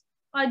notes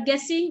or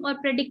guessing or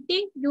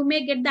predicting, you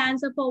may get the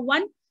answer for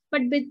 1.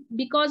 But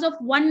because of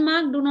 1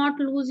 mark, do not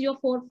lose your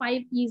 4,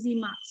 5 easy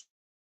marks.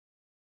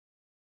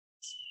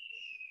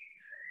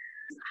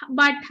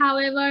 But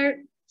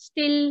however,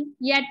 still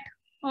yet,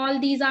 all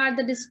these are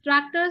the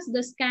distractors,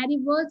 the scary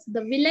words,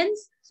 the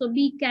villains. So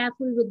be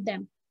careful with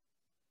them.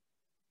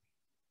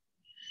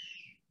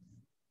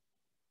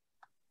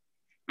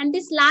 And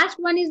this last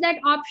one is that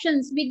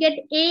options. We get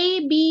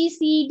A, B,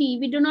 C, D.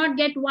 We do not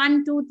get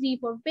 1, 2, 3,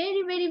 4.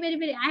 Very, very, very,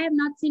 very. I have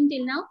not seen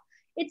till now.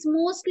 It's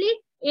mostly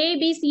A,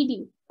 B, C,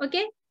 D.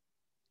 Okay.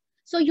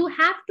 So you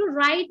have to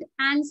write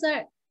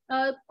answer.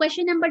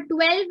 Question number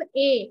 12,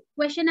 A.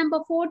 Question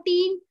number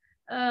 14,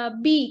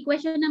 B.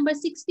 Question number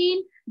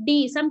 16,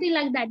 D. Something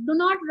like that. Do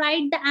not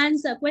write the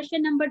answer.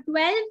 Question number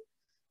 12,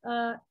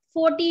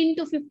 14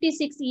 to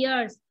 56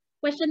 years.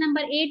 Question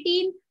number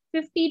 18,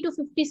 50 to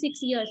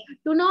 56 years.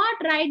 Do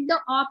not write the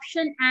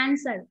option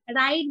answer.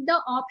 Write the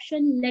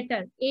option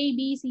letter. A,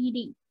 B, C,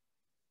 D.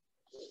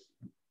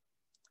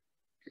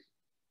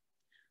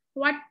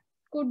 What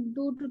could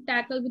do to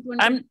tackle with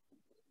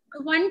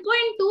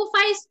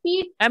 1.25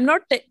 speed? I'm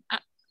not.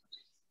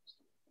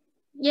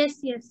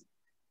 Yes, yes.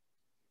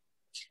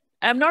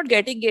 I'm not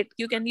getting it.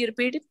 Can you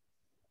repeat it?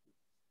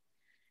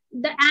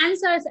 The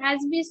answers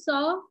as we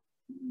saw,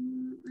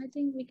 I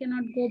think we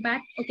cannot go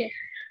back. Okay.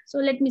 So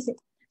let me see.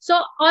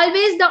 So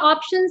always the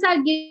options are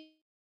given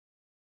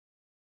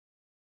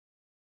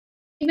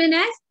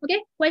as,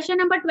 okay, question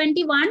number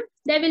 21,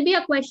 there will be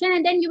a question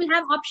and then you will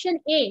have option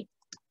A,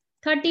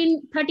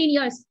 13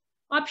 years,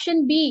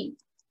 option B,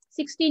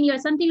 16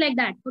 years, something like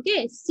that.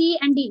 Okay, C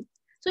and D.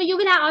 So you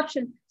will have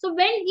option. So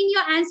when in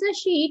your answer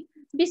sheet,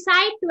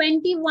 beside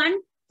 21,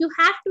 you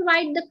have to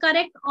write the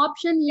correct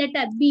option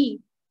letter B.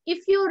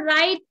 If you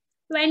write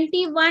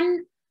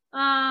 21,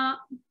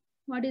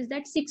 what is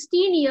that,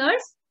 16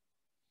 years,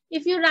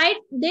 if you write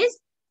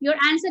this, your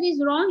answer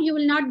is wrong, you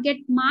will not get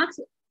marks,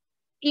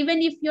 even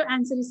if your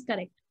answer is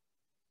correct.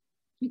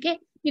 Okay,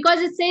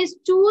 because it says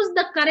choose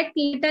the correct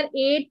letter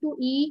A to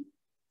E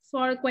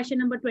for question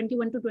number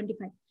 21 to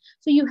 25.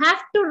 So you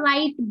have to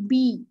write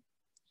B.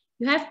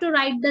 You have to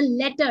write the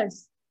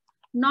letters,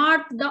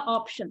 not the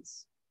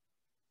options.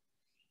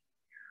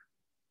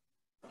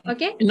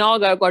 Okay. Now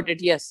I got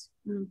it. Yes.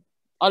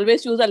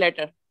 Always choose a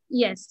letter.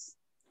 Yes.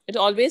 It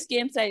always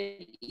came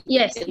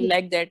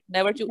like that.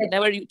 Never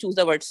you choose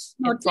the words.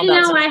 No, till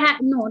now I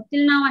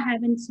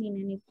haven't seen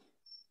anything.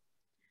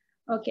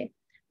 Okay.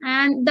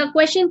 And the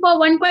question for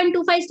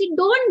 1.25 speed,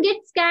 don't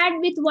get scared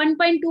with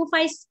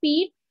 1.25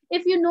 speed.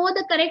 If you know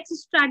the correct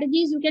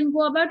strategies, you can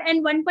go about.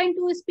 And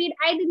 1.2 speed,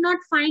 I did not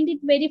find it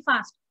very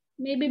fast.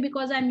 Maybe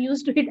because I'm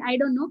used to it, I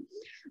don't know.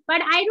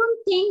 But I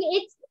don't think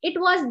it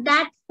was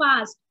that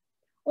fast.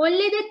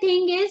 Only the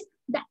thing is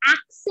the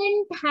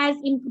accent has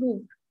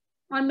improved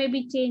or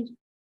maybe changed,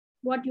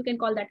 what you can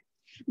call that.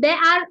 There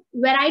are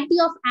variety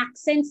of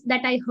accents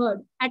that I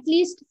heard. At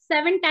least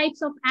 7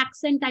 types of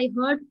accent I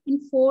heard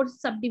in 4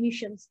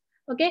 subdivisions.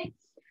 Okay.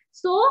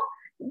 So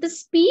the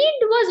speed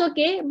was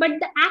okay, but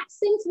the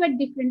accents were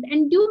different.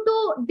 And due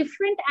to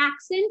different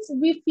accents,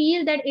 we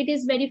feel that it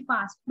is very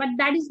fast. But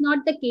that is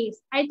not the case.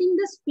 I think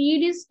the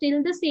speed is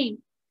still the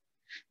same.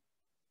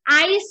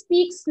 I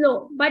speak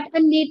slow, but a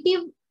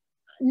native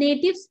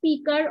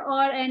speaker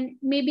or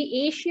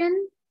maybe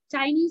Asian,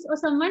 Chinese or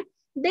someone,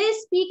 they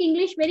speak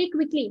English very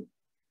quickly.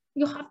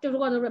 You have to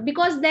go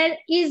because there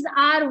is,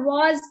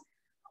 was,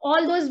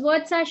 all those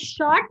words are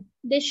short.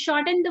 They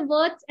shorten the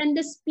words and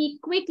they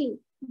speak quickly.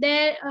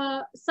 Their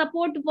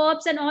support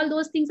verbs and all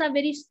those things are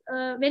very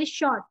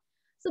short.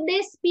 So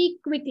they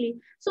speak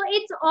quickly. So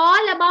it's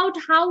all about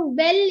how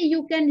well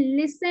you can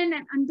listen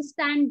and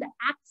understand the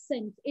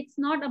accent. It's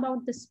not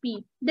about the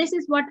speed. This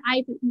is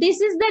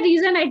the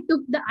reason I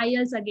took the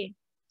IELTS again.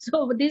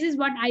 So this is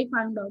what I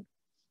found out.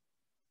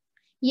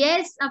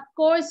 Yes, of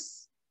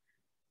course.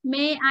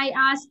 May I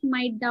ask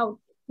my doubt?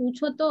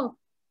 Pucho to.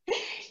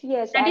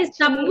 Yes. That is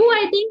Taboo,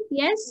 I think.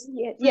 Yes.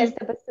 Yes,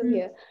 Tabasum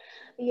here.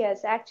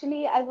 Yes,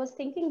 actually, I was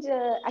thinking,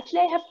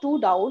 actually, I have 2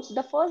 doubts.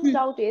 The first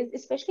doubt is,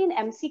 especially in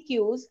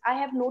MCQs, I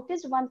have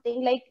noticed one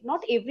thing, like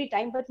not every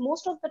time, but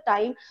most of the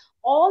time,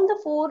 all the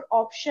 4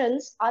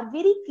 options are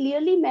very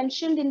clearly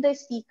mentioned in the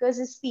speaker's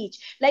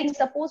speech. Like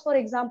suppose, for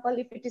example,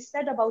 if it is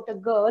said about a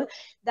girl,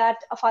 that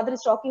a father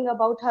is talking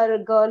about her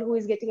girl who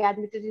is getting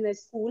admitted in a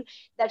school,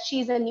 that she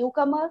is a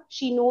newcomer,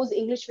 she knows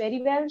English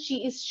very well,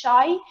 she is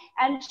shy,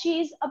 and she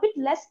is a bit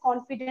less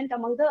confident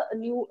among the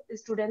new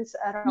students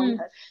around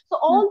her. So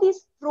all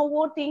these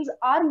pro things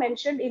are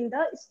mentioned in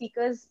the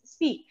speaker's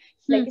speech.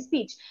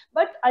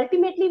 But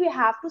ultimately we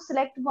have to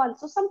select one.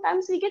 So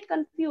sometimes we get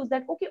confused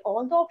that, okay,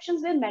 all the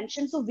options were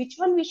mentioned, so which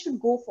one we should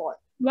go for?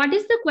 What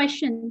is the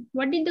question?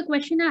 What did the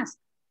question ask?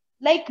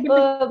 Like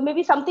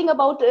maybe something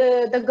about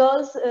the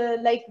girls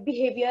like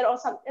behavior or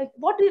something.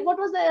 What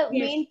was the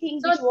main thing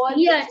So which was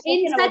yeah,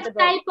 in spoken about such the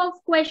girl? type of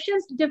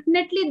questions,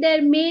 definitely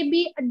there may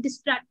be a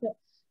distractor.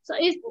 So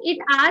if it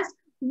asks,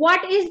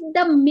 what is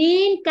the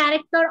main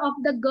character of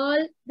the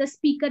girl the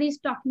speaker is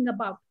talking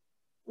about?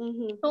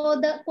 So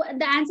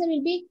the answer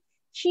will be,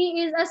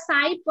 she is a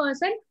shy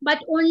person, but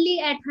only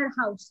at her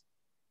house.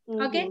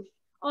 Okay,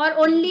 or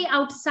only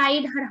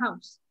outside her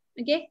house.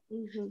 Okay,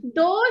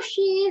 though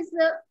she is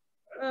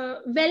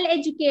well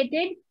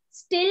educated,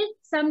 still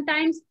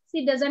sometimes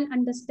she doesn't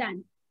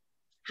understand.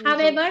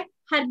 However,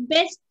 her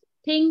best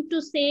thing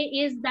to say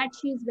is that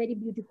she is very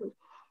beautiful.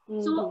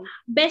 So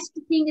best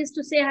thing is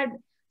to say her.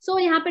 So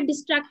यहाँ पे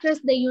distractors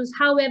they use.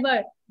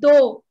 However,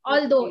 though,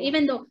 although,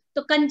 even though,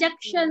 the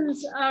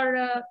conjunctions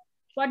or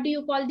what do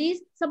you call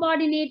these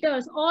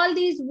subordinators? All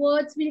these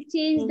words will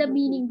change the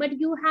meaning, but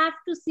you have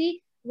to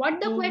see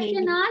what the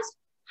question asked,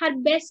 her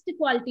best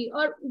quality,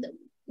 or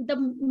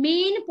the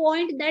main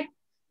point that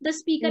the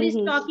speaker is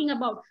talking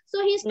about.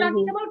 So he's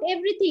talking about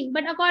everything,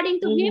 but according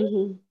to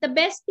him, the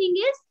best thing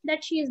is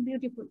that she is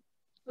beautiful.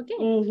 Okay.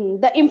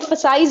 The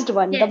emphasized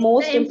one, yes, the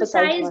most the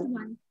emphasized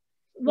one.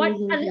 What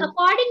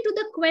according to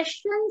the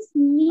questions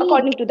need,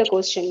 according to the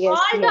question, yes,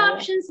 all the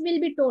options will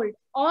be told.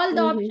 All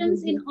the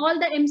options in all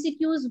the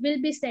MCQs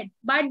will be said,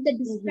 but the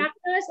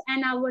distractors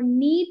and our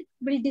need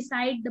will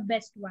decide the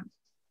best one.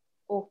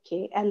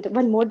 Okay, and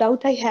one more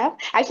doubt I have.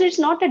 Actually, it's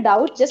not a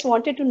doubt, just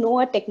wanted to know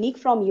a technique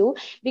from you,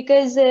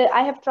 because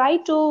I have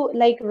tried to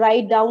like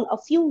write down a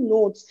few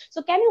notes.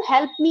 So can you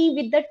help me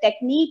with the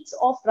techniques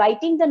of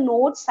writing the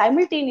notes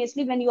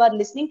simultaneously when you are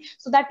listening,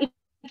 so that it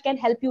can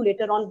help you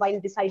later on while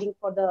deciding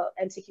for the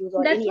MCQs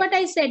or That's what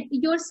I said,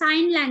 your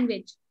sign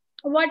language.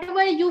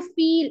 Whatever you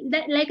feel,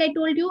 that, like I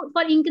told you,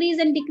 for increase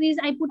and decrease,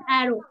 I put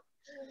arrow.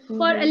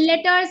 For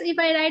letters, if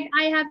I write,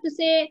 I have to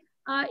say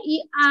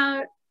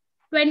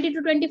 20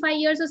 to 25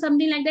 years or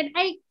something like that.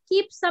 I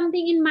keep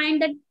something in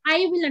mind that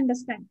I will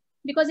understand,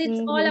 because it's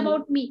all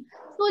about me.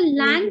 So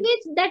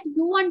language that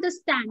you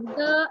understand,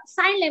 the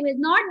sign language,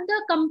 not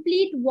the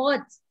complete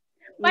words,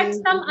 but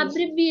some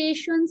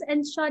abbreviations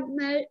and short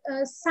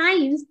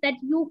signs that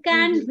you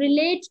can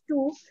relate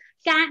to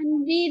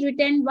can be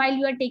written while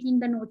you are taking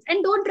the notes.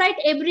 And don't write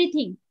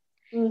everything.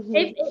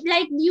 If,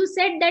 like you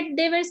said that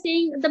they were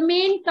saying the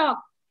main talk,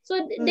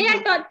 so they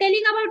are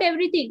telling about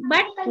everything,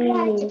 but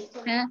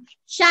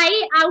shy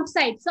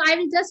outside. So I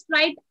will just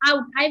write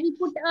out. I will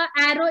put an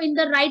arrow in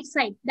the right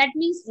side. That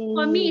means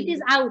for me it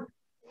is out.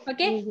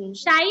 Okay,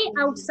 shy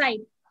outside.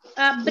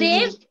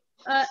 Brave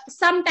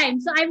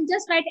sometimes. So I will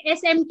just write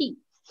SMT.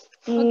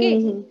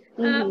 Okay,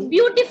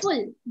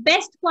 beautiful,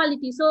 best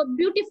quality. So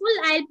beautiful,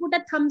 I'll put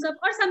a thumbs up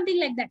or something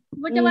like that.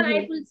 Whatever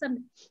I put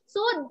some.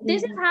 So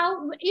this is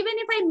how, even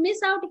if I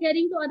miss out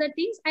hearing to other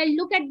things, I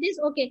look at this.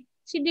 Okay,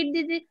 she did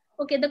this.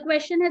 Okay, the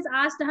question has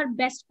asked her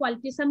best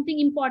quality, something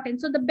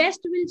important. So the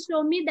best will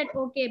show me that,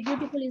 okay,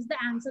 beautiful is the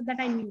answer that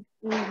I need.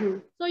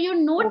 So your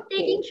note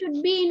taking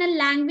should be in a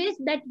language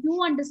that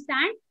you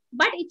understand,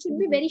 but it should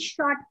be very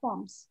short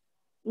forms.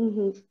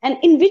 And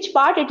in which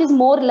part it is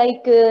more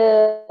like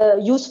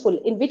useful?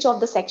 In which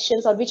of the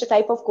sections or which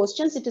type of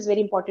questions it is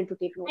very important to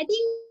take notes? I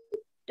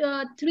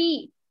think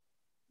 3,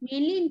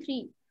 mainly in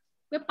 3.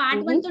 Where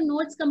part 1 to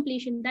notes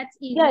completion, that's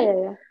easy.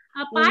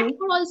 Part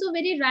 4 also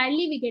very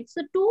rarely we get.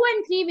 So 2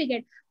 and 3 we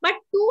get. But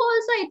 2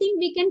 also I think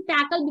we can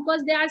tackle,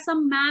 because there are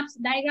some maps,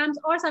 diagrams,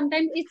 or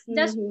sometimes it's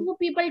just 2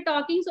 people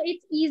talking. So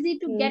it's easy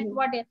to get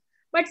what it.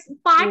 But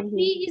part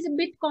 3 is a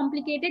bit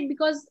complicated,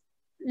 because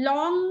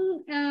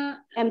long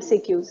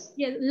MCQs.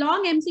 Yes,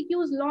 long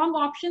MCQs, long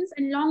options,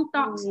 and long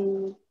talks.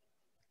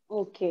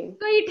 Okay.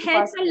 So it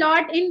helps a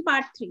lot in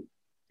part 3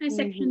 and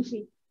section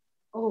 3.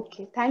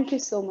 Okay, thank you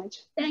so much.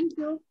 Thank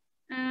you.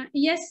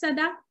 Yes,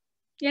 Sada.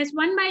 Yes,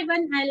 one by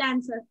one I'll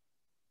answer.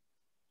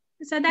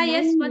 Sada,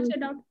 yes, what's your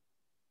doubt?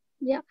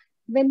 Yeah,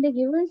 when they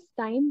give us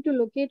time to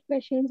locate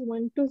questions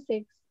 1 to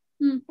 6,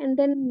 and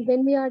then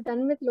when we are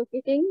done with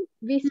locating,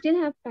 we still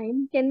have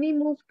time. Can we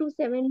move to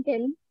 7,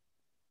 10?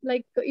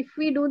 Like, if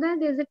we do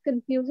that, is it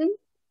confusing?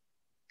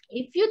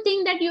 If you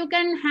think that you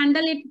can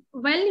handle it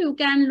well, you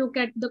can look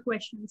at the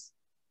questions.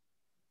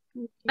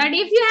 Okay. But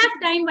if you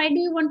have time, why do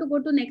you want to go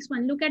to next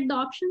one? Look at the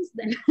options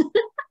then.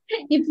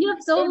 If you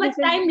have so much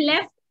time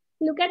left,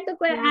 look at the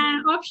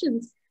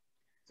options.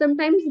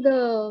 Sometimes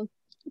the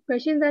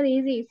questions are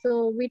easy,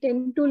 so we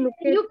tend to look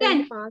at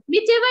them fast.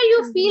 Whichever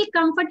you feel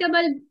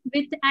comfortable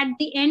with at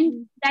the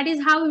end, that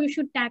is how you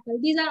should tackle.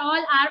 These are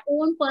all our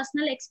own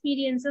personal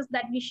experiences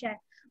that we share.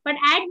 But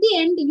at the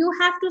end, you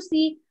have to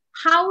see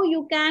how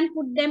you can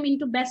put them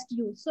into best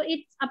use. So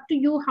it's up to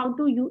you how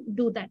to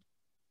do that.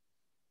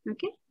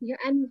 Okay. Yeah,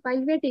 and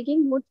while we are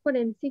taking notes for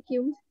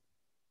MCQs,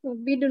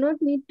 we do not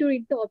need to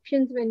read the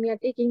options when we are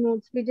taking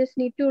notes. We just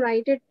need to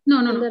write it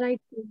in the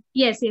right way.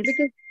 Yes, yes.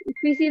 Because if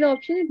we see the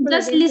option,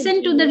 just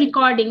listen to the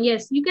recording.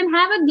 Yes, you can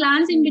have a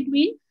glance in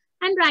between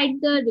and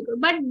write the record,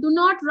 but do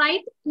not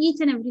write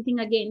each and everything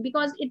again,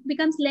 because it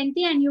becomes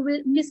lengthy and you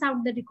will miss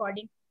out the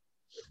recording.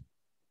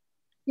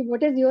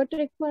 What is your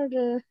trick for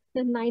the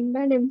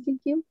 9-band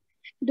MCQ?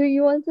 Do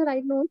you also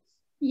write notes?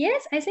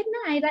 Yes, I said no,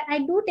 I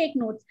do take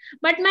notes,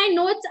 but my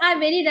notes are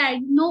very right.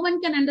 No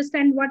one can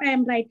understand what I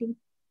am writing.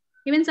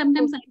 Even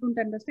sometimes I don't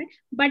understand.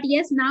 But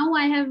yes, now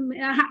I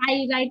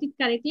write it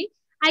correctly.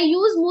 I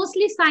use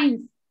mostly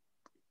signs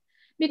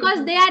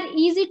because they are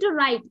easy to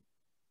write.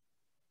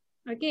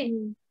 Okay.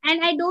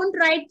 And I don't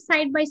write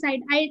side by side.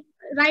 I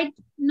write,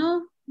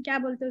 no, kya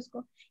bolte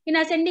usko? In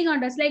ascending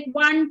orders, like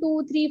 1,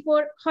 2, 3,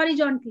 4,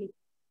 horizontally.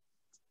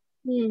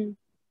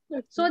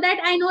 So that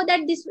I know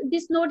that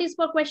this note is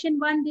for question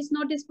 1, this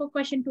note is for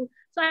question 2.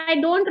 So I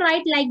don't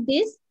write like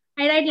this.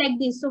 I write like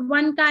this. So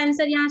 1 ka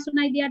answer yahan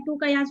sunai diya, 2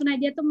 ka yahan sunai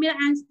diya. So mera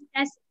answer,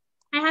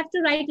 I have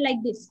to write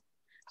like this.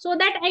 So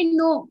that I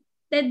know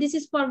that this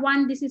is for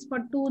 1, this is for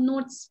 2,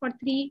 notes for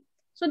 3.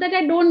 So that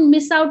I don't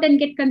miss out and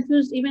get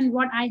confused even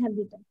what I have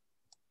written.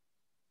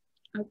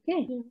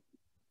 Okay.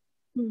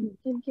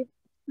 Thank you.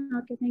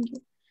 Okay, thank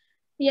you.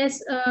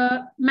 Yes,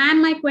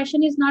 ma'am, my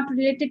question is not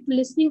related to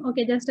listening.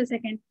 Okay, just a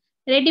second.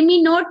 Ready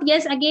me note.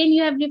 Yes, again,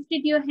 you have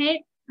lifted your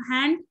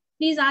hand.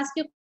 Please ask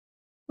your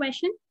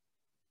question.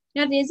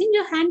 You are raising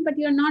your hand, but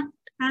you are not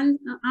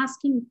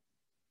asking.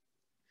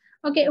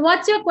 Okay,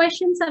 what's your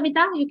question,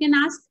 Savita? You can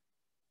ask.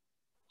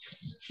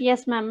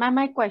 Yes, ma'am.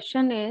 My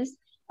question is,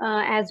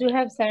 as you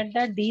have said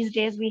that these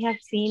days we have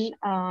seen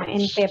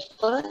in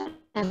paper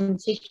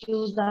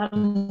MCQs are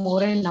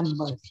more in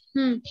numbers.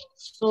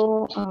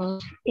 So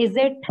is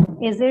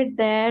it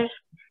there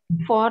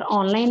for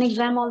online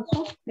exam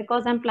also?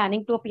 Because I'm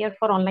planning to appear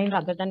for online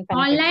rather than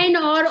online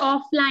or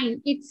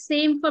offline. It's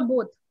same for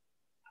both.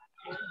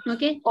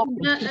 Okay.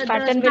 The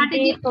pattern will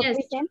be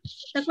totally same.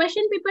 The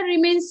question paper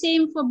remains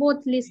same for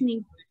both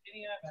listening.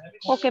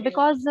 Okay,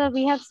 because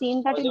we have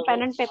seen that in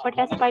pen and paper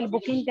test, while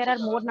booking, there are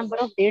more number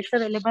of dates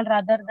available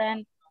rather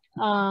than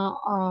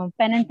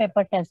pen and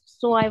paper test.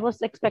 So I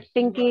was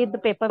expecting the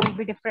paper will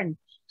be different.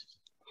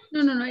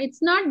 No.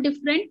 It's not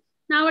different.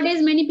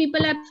 Nowadays, many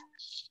people are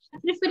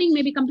preferring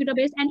maybe computer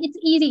based, and it's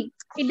easy.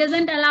 It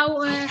doesn't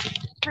allow,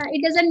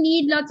 it doesn't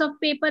need lots of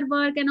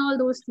paperwork and all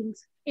those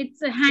things.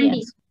 It's handy.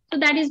 Yes. So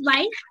that is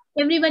why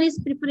everyone is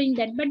preferring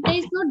that. But there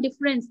is no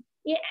difference.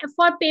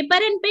 For paper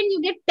and pen,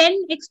 you get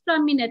 10 extra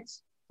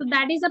minutes. So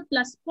that is a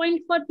plus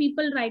point for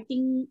people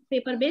writing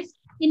paper based.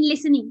 In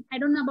listening, I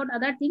don't know about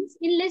other things.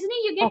 In listening,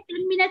 you get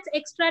 10 minutes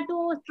extra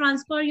to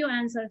transfer your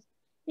answers.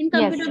 In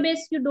computer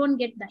based, you don't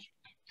get that.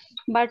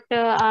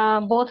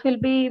 But both will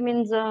be,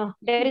 means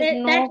there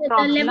is no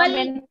problem. The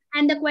level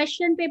and the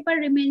question paper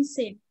remains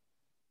same.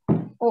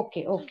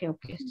 Okay.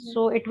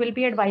 So it will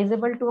be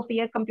advisable to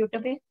appear computer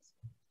based?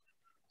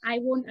 I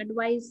won't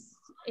advise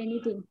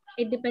anything.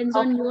 It depends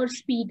on your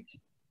speed.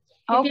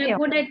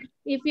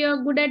 If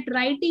you're good at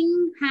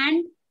writing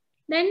hand,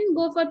 then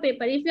go for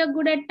paper. If you're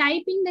good at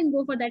typing, then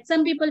go for that.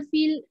 Some people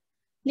feel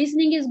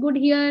listening is good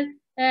here,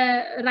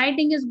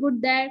 writing is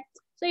good there.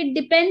 So it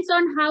depends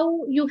on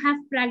how you have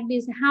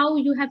practiced, how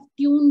you have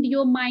tuned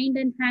your mind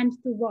and hands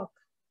to work.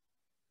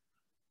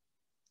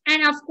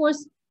 And of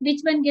course, which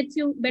one gets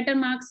you better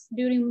marks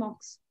during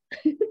mocks.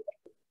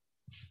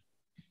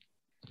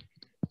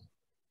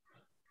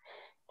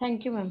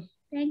 Thank you, ma'am.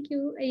 Thank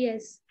you.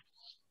 Yes.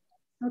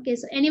 Okay,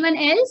 so anyone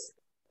else?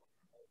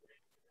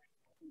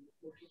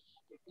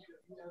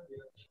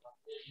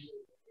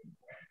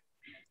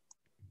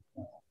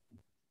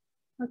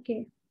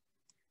 Okay.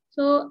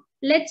 So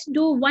let's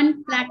do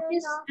one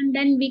practice and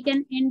then we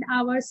can end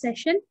our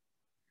session.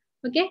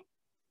 Okay.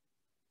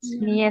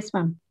 Yes,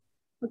 ma'am.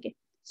 Okay.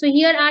 So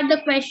here are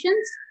the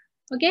questions.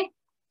 Okay.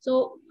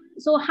 So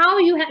how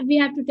we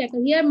have to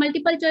tackle here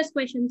multiple choice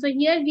questions. So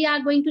here we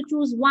are going to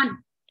choose one.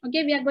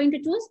 Okay. We are going to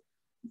choose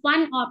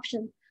one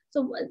option.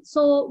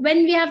 So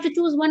when we have to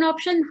choose one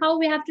option, how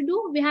we have to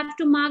do? We have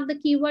to mark the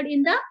keyword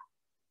in the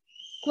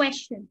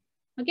question.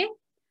 Okay.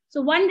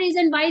 So one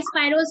reason why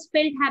Spiros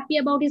felt happy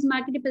about his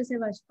market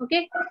perseverance.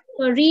 Okay.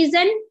 So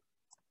reason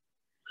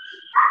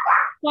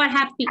for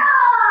happy.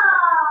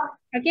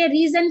 Okay.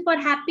 Reason for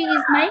happy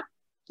is my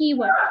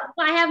keyword.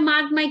 So I have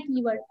marked my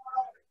keyword.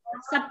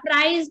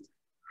 Surprised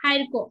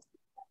Hairko.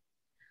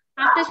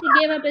 After she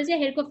gave her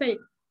present, Hairko felt.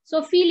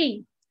 So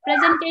feeling.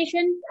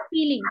 Presentation,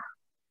 feeling.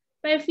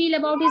 Feel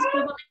about his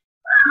tutorials.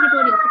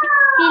 Okay?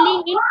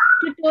 Feeling in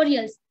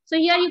tutorials. So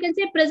here you can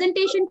say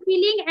presentation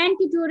feeling and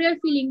tutorial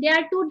feeling. They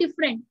are two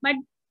different, but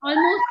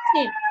almost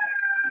same.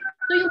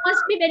 So you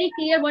must be very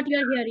clear what you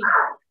are hearing.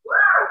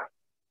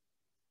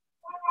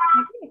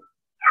 Okay.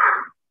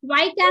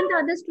 Why can the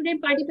other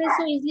student participate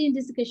so easily in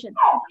discussion?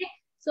 Okay.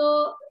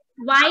 So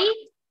why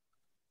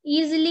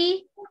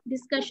easily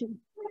discussion?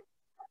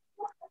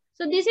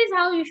 So this is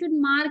how you should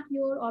mark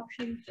your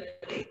options.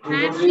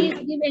 And please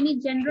give any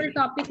general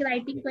topic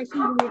writing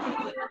question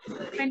related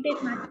to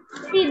content mark.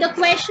 See the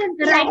question,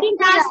 the writing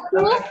task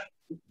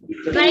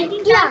 2.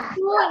 Writing task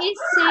 2 is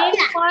same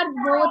for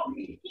both.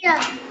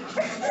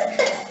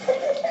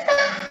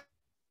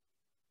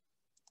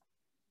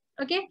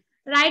 Okay,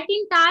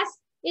 writing task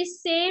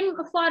is same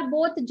for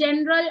both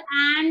general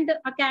and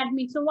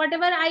academic. So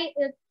whatever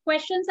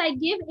questions I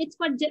give, it's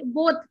for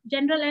both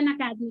general and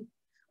academic.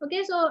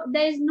 Okay, so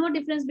there is no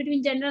difference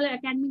between general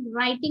academic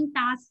writing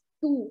task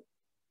 2.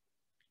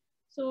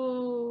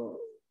 So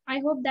I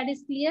hope that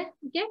is clear.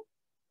 Okay.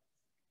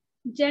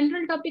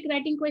 General topic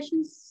writing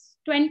questions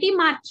 20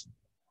 March.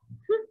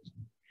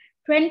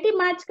 20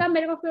 March का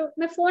मेरे को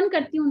मैं phone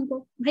करती हूँ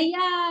उनको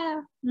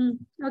भैया.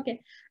 Okay,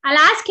 I'll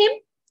ask him.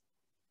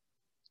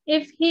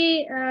 If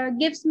he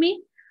gives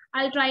me,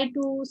 I'll try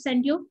to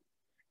send you.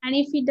 And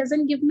if he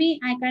doesn't give me,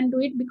 I can't do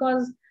it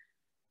because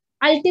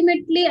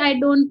ultimately I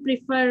don't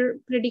prefer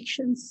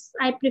predictions.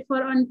 I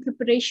prefer on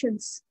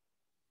preparations.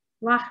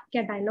 Wow,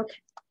 kya dialogue.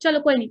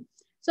 Chalo, koi nahi.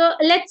 So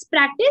let's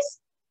practice.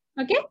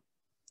 Okay.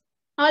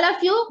 All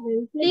of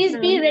you, please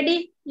be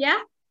ready. Yeah.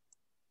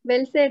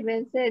 Well said,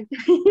 well said.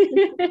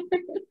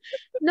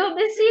 No,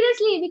 but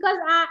seriously, because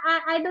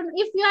I don't,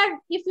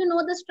 if you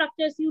know the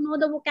structures, you know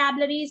the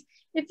vocabularies,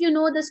 if you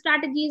know the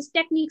strategies,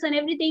 techniques and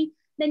everything,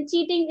 then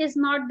cheating is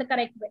not the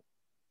correct way.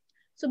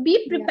 So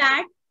be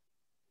prepared.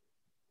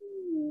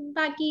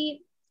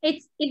 Baki,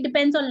 it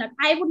depends on luck.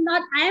 I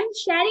am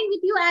sharing with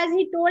you as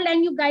he told,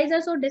 and you guys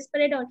are so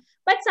desperate.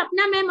 But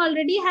Sapna ma'am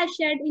already has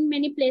shared in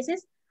many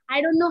places.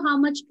 I don't know how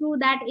much true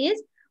that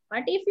is.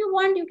 But if you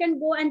want, you can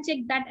go and check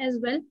that as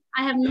well.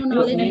 I have no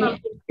knowledge about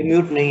it.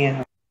 Mute nahi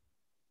hai.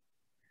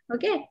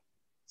 Okay.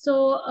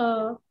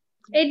 So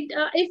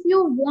if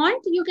you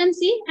want, you can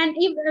see. And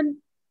if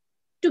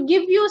to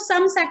give you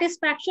some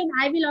satisfaction,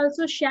 I will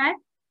also share.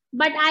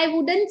 But I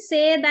wouldn't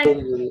say that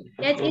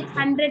yes, it's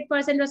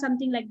 100% or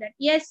something like that.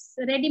 Yes,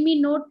 Ready-Me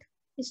Note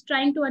is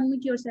trying to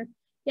unmute yourself.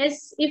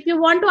 Yes, if you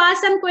want to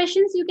ask some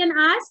questions, you can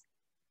ask.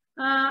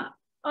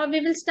 Or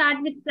we will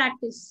start with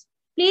practice.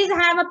 Please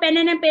have a pen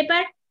and a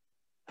paper.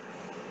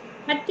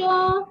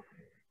 Bachcho.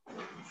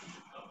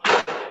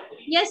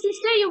 Yes,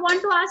 sister, you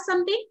want to ask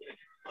something?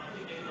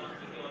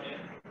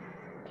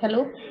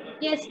 Hello.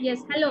 Yes,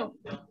 hello.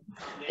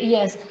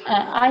 Yes,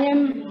 I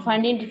am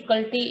finding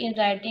difficulty in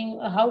writing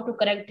how to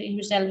correct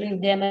yourself in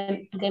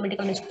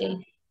grammatical mistake.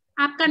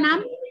 Aapka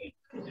naam?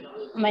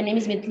 My name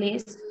is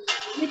Mithilesh.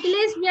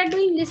 Mithilesh, we are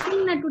doing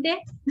listening na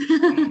today.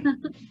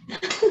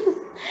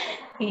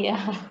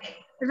 Yeah.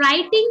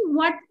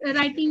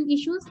 Writing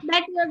issues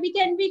that we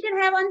can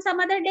have on some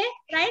other day,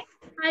 right?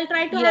 I'll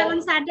try to have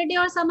on Saturday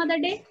or some other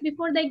day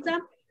before the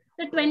exam.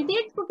 The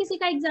 20th ko kisi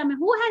ka exam hai?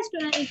 Who has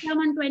exam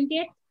on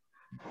 20th?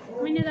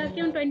 When is that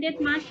on 20th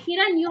March?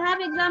 Kiran, you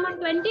have exam on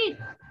 20th?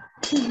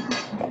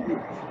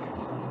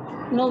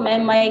 No,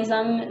 ma'am, my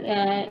exam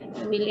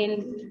will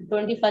in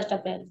 21st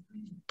April.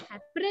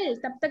 April,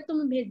 tab tak to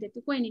main bhej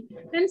deti, koi nahi.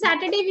 Then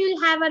Saturday we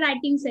will have a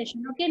writing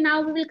session. Okay,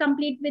 now we will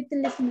complete with the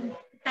listening.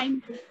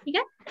 Time to,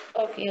 okay?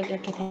 Okay,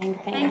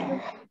 thank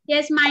you.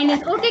 Yes, mine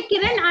is okay.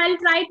 Kiran, I'll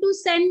try to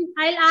send.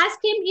 I'll ask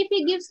him if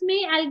he gives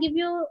me. I'll give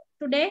you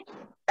today.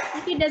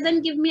 If he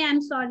doesn't give me,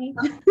 I'm sorry.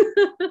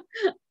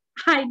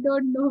 I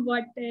don't know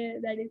what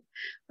that is.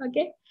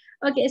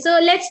 Okay. So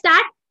let's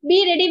start.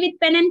 Be ready with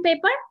pen and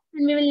paper,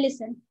 and we will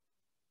listen.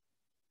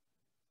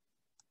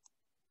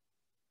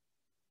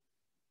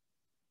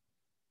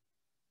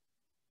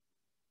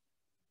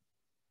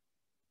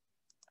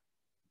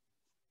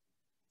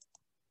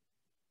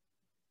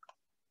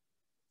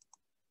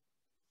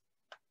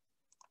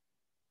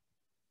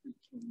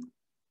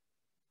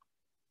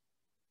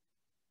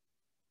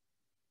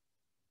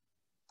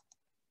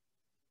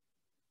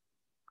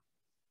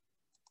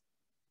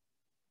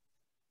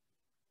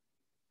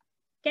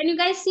 Can you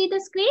guys see the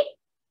screen?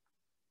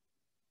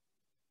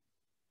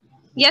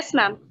 Yes,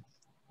 ma'am.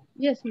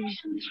 Yes, ma'am.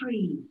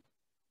 3.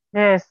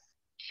 Yes.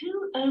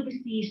 2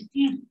 overseas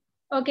students.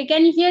 Okay,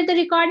 can you hear the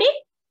recording?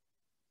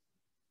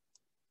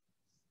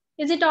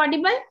 Is it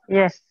audible?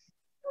 Yes.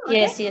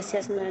 Okay.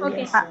 Yes, ma'am. Okay,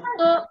 Yes.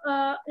 so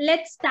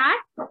let's start.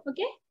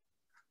 Okay.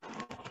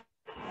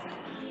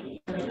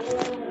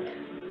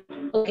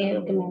 Okay,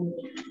 ma'am.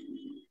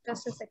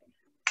 Just a second.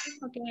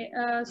 Okay,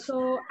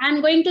 so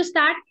I'm going to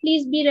start.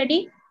 Please be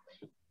ready.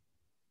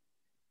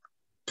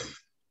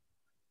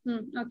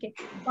 Okay.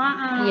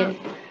 Yes.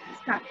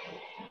 Start.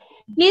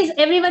 Please,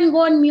 everyone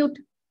go on mute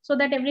so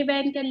that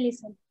everyone can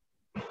listen.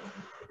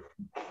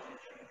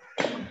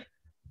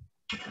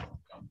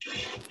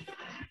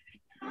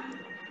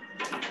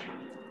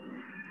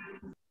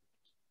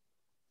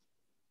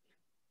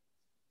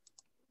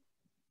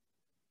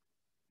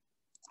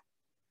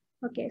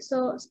 Okay,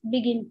 so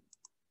begin.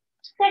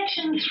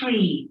 Section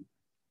 3.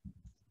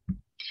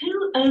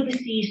 2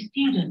 overseas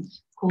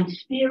students called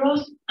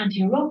Spiros and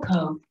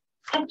Hiroko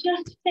have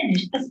just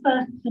finished the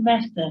first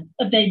semester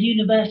of their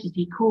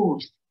university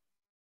course.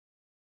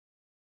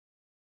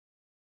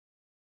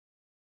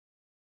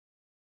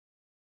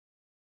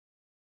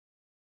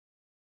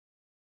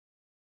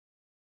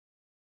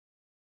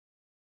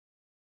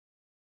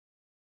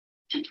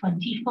 To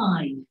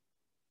 25.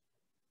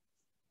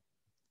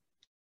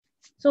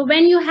 So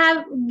when you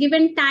have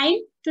given time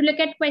to look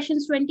at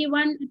questions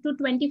 21 to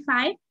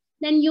 25,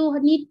 then you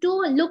need to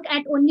look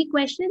at only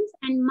questions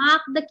and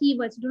mark the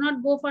keywords. Do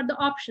not go for the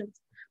options.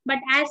 But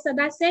as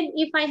Sada said,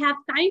 if you have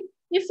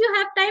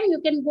time, you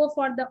can go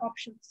for the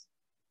options.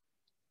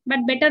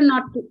 But better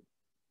not to.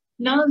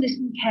 Now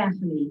listen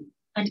carefully.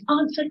 and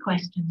answer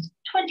questions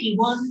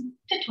 21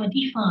 to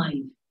 25.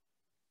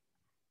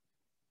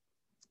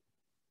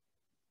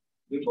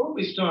 Before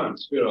we start,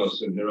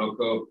 Spiros and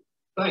Hiroko,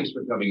 thanks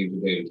for coming in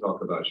today to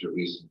talk about your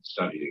recent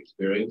study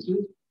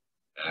experiences.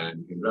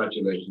 And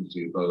congratulations to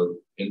you both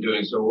in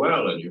doing so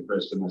well in your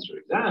first semester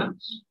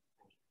exams.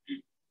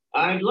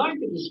 I'd like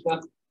to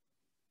discuss...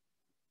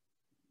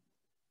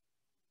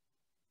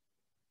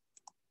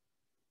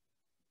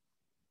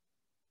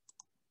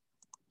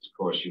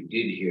 Of course, you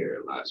did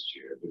hear last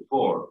year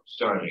before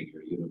starting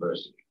your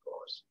university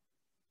course.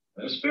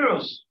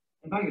 Spiros,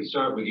 if I could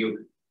start with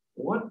you,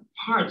 what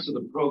parts of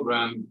the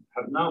program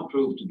have now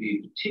proved to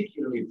be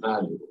particularly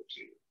valuable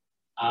to you?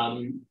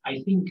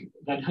 I think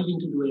that having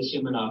to do a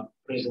seminar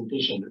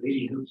presentation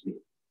really helps me.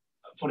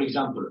 For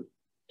example,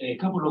 a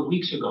couple of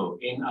weeks ago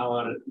in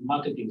our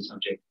marketing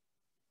subject,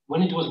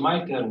 when it was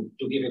my turn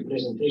to give a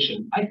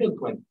presentation, I felt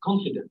quite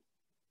confident.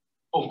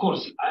 Of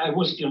course, I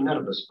was still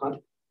nervous,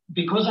 but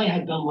because I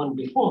had done one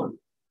before,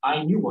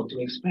 I knew what to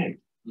expect.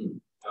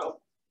 Oh.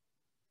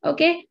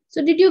 Okay,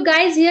 so did you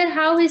guys hear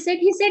how he said?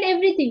 He said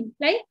everything,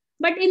 right?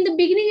 But in the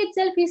beginning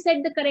itself, he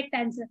said the correct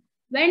answer.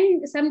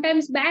 When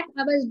sometimes back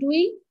I was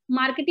doing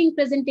marketing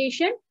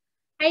presentation,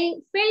 I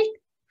felt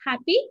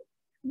happy,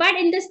 but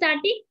in the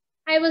starting,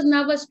 I was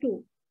nervous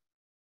too.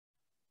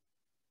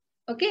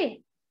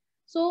 Okay,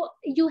 so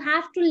you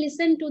have to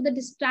listen to the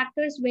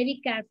distractors very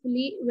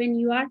carefully when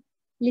you are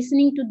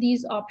listening to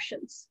these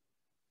options.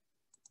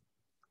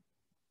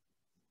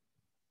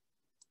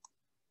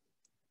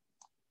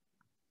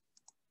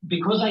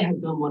 Because I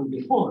had done one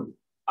before,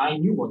 I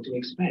knew what to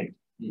expect.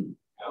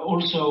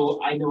 Also,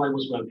 I know I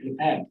was well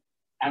prepared,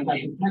 and I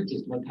had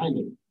practiced my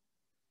timing.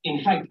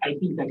 In fact, I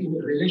think that in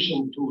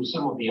relation to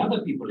some of the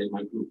other people in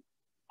my group,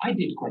 I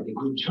did quite a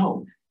good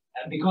job,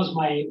 because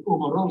my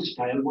overall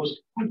style was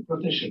quite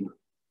professional.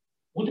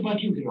 What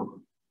about you, Hiroko?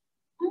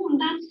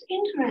 That's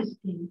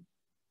interesting.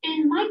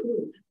 In my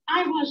group,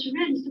 I was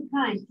really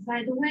surprised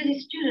by the way the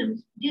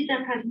students did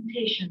their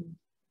presentations.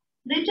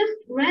 They just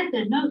read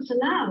their notes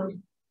aloud.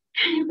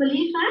 Can you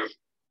believe that?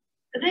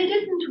 They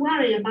didn't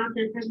worry about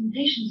their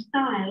presentation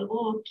style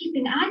or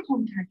keeping eye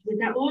contact with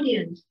their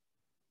audience.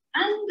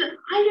 And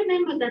I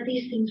remember that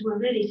these things were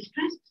really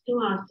stressed to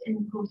us in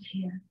the course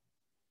here.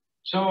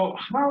 So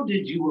how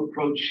did you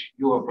approach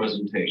your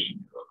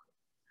presentation,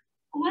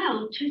 Hiroko?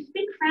 Well, to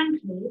speak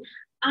frankly,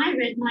 I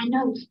read my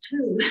notes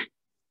too.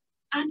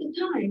 At the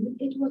time,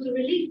 it was a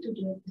relief to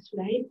do it this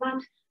way,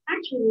 but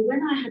actually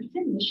when I had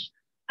finished,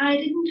 I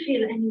didn't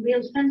feel any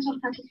real sense of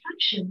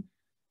satisfaction.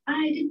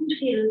 I didn't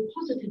feel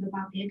positive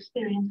about the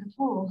experience at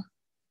all.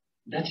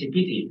 That's a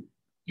pity.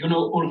 You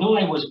know, although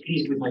I was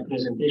pleased with my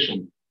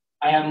presentation,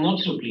 I am not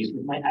so pleased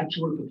with my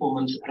actual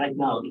performance right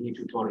now in the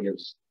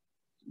tutorials.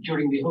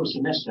 During the whole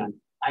semester,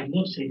 I've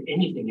not said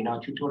anything in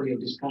our tutorial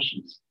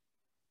discussions.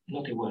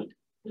 Not a word.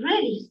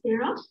 Really,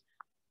 Spiros?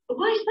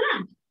 Why is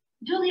that?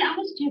 Do the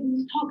other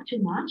students talk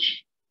too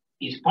much?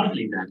 It's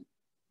partly that,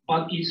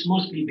 but it's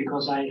mostly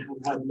because I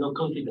have had no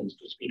confidence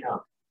to speak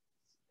out.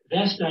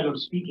 Their style of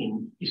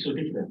speaking is so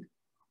different.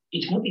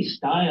 It's not the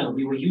style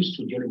we were used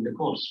to during the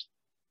course.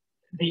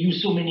 They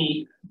use so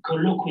many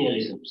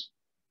colloquialisms.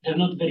 They're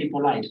not very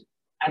polite,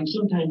 and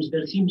sometimes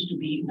there seems to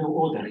be no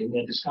order in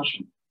their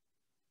discussion.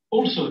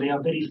 Also, they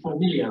are very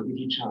familiar with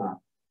each other.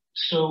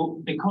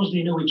 So, because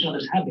they know each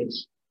other's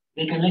habits,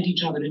 they can let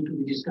each other into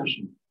the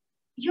discussion.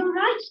 You're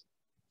right.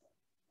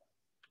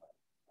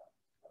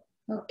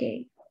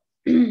 Okay.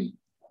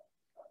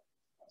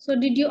 So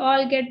did you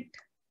all get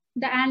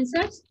the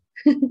answers?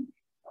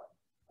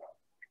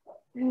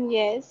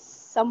 Yes,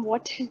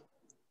 somewhat.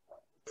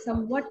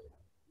 Somewhat.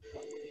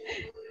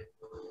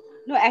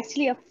 No,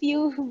 actually, a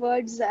few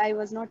words I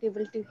was not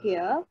able to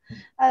hear.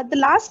 The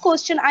last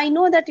question, I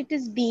know that it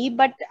is B,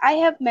 but I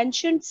have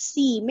mentioned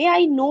C. May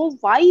I know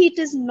why it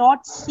is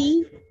not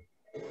C?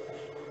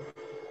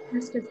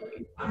 Just a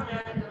second.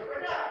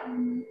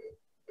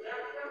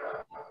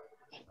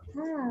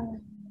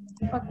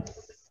 Okay.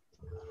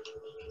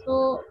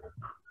 So,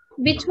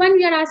 which one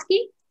we are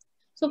asking?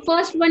 So,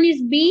 first one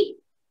is B,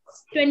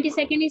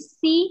 22nd is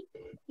C.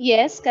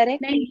 Yes,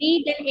 correct. Then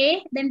B, then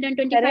A, then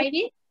 25 correct.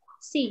 Is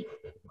C.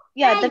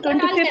 Yeah, the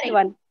 25th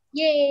one.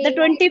 Yay. The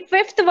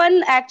 25th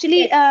one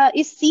actually yes.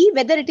 Is C,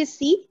 whether it is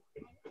C?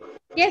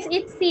 Yes,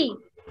 it's C.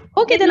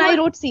 Okay, then I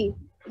wrote C.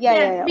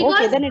 Yeah. Because,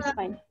 okay, then it's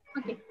fine.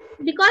 Okay.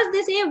 Because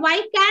they say, why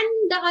can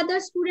the other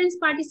students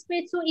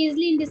participate so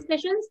easily in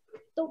discussions?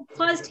 So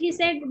first he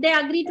said they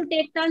agree to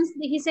take turns.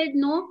 He said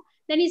no.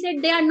 Then he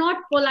said they are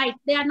not polite.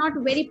 They are not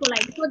very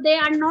polite. So they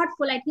are not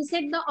polite. He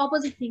said the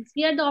opposite things.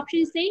 Here the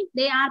option is saying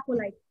they are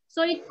polite.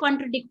 So it's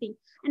contradicting.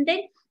 And then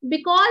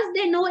because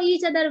they know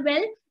each other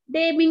well,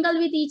 they mingle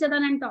with each other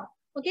and talk.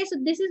 Okay, so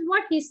this is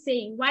what he's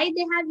saying. Why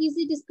they have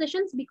easy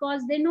discussions?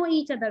 Because they know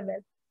each other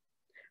well.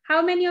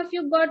 How many of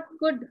you got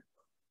good?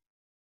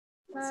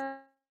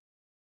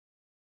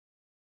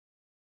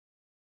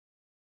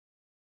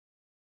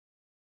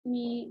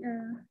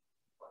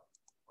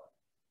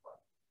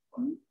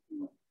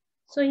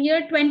 So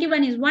here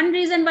 21 is one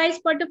reason why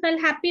Spurter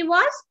felt happy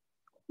was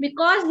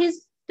because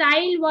his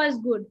style was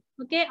good.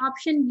 Okay,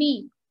 option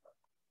B.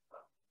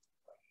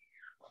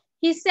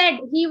 He said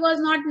he was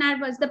not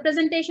nervous. The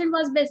presentation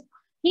was best.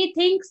 He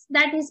thinks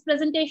that his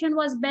presentation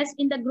was best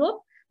in the group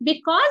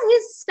because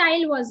his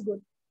style was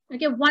good.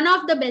 Okay, one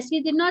of the best.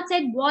 He did not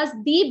say was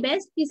the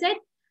best. He said,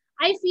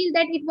 I feel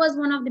that it was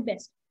one of the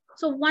best.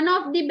 So one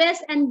of the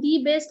best and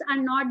the best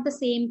are not the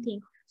same thing.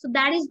 So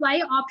that is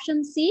why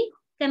option C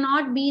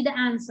cannot be the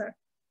answer.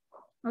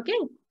 Okay.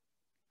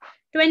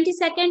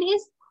 22nd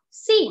is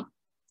C.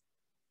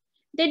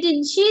 They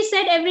didn't. She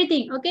said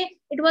everything. Okay.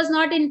 It was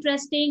not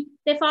interesting.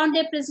 They found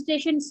their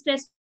presentation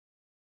stressful.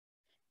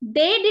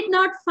 They did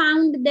not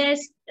found their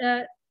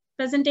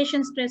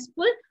presentation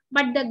stressful,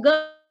 but the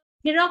girl,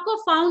 Hiroko,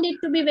 found it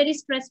to be very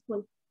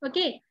stressful.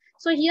 Okay.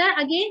 So here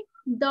again,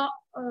 the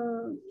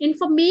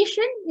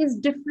information is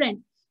different.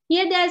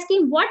 Here they're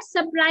asking what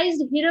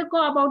surprised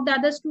Hiroko about the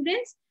other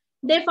students.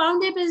 They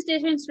found their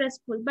presentation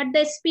stressful, but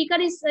the speaker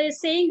is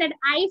saying that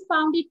I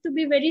found it to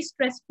be very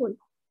stressful.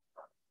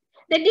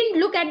 They didn't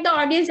look at the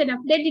audience enough.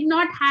 They did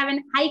not have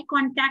an eye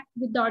contact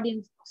with the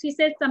audience. She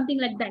said something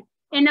like that,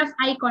 enough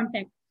eye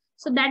contact.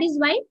 So that is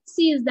why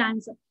C is the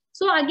answer.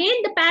 So again,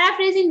 the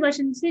paraphrasing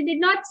version, she did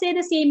not say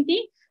the same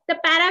thing. The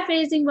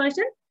paraphrasing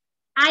version,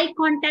 eye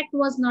contact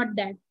was not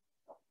there.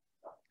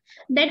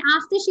 Then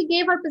after she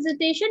gave her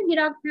presentation,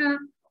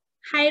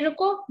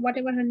 Hiroko,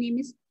 whatever her name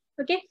is,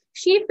 okay,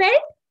 she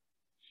felt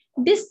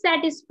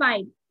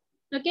dissatisfied.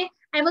 Okay,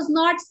 I was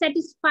not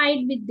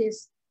satisfied with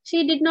this.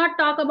 She did not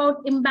talk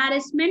about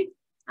embarrassment.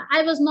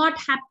 I was not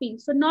happy.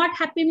 So not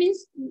happy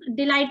means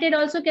delighted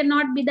also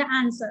cannot be the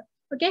answer.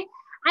 Okay,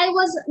 I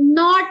was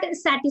not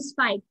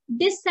satisfied.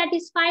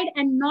 Dissatisfied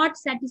and not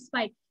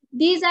satisfied.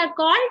 These are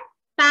called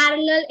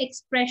parallel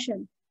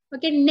expression.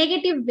 Okay,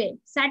 negative way.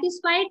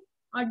 Satisfied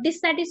or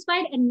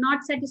dissatisfied and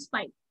not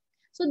satisfied.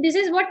 So this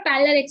is what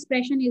parallel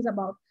expression is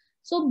about.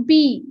 So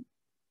B.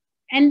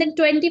 And the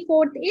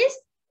 24th is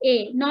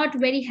A, not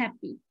very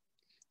happy.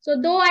 So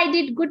though I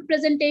did good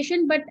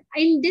presentation, but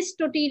in this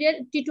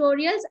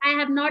tutorials, I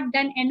have not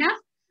done enough.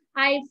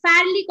 I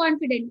fairly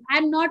confident.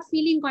 I'm not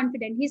feeling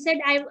confident. He said,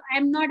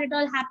 I'm not at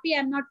all happy.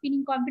 I'm not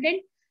feeling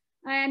confident.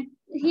 And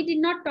he did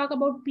not talk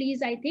about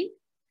please, I think.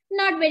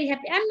 Not very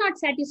happy. I'm not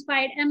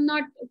satisfied. I'm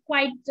not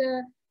quite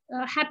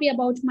happy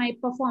about my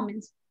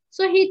performance.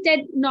 So he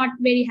said not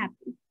very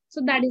happy.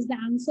 So that is the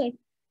answer.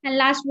 And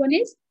last one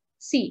is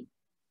C.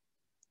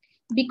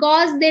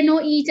 Because they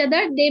know each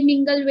other, they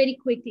mingle very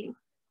quickly.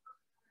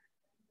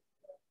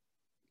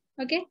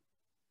 Okay.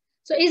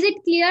 So is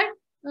it clear?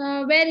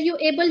 Were you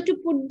able to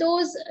put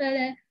those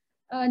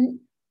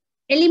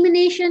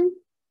elimination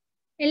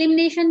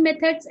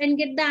methods and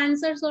get the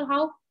answers, or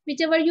how?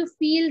 Whichever you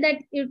feel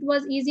that it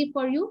was easy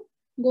for you,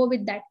 go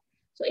with that.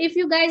 So if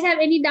you guys have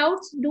any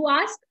doubts, do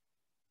ask.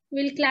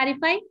 We'll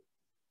clarify.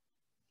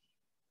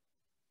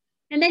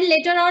 And then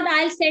later on,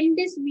 I'll send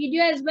this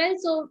video as well.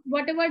 So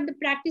whatever the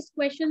practice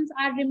questions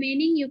are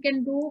remaining, you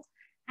can do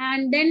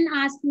and then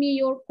ask me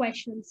your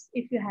questions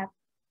if you have.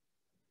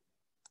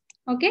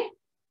 Okay.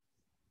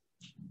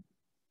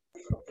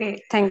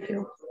 Okay, thank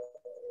you.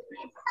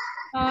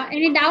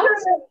 Any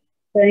doubts?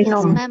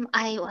 Yes, ma'am,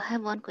 I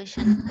have one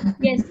question.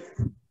 Yes.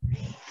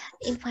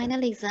 In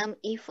final exam,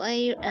 if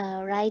I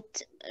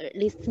write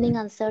listening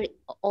answer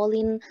all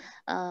in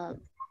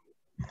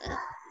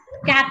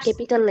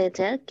capital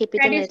letter,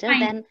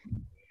 then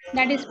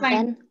that is fine.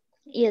 Then,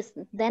 yes,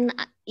 then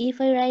if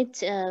I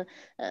write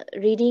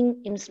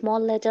reading in small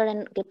letter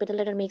and capital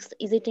letter mixed,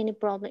 is it any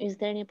problem? Is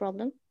there any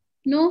problem?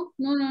 No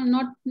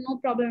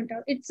problem at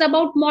all. It's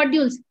about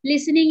modules.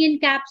 Listening in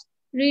caps,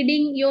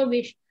 reading your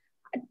wish.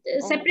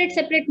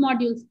 Separate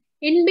modules.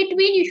 In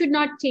between, you should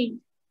not change.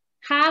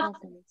 Have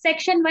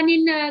section 1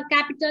 in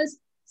capitals,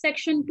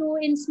 section 2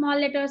 in small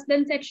letters,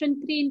 then section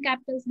 3 in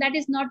capitals. That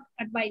is not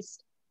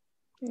advised.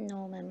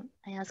 No, ma'am.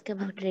 I ask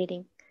about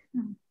reading.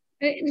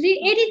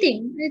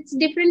 Anything. It's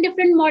different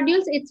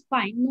modules. It's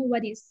fine. No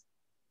worries.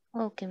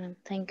 Okay, ma'am.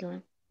 Thank you,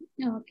 ma'am.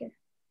 Okay.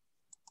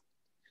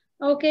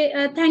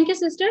 Okay. Thank you,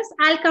 sisters.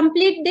 I'll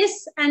complete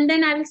this and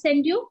then I will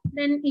send you.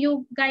 Then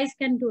you guys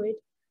can do it.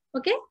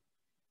 Okay.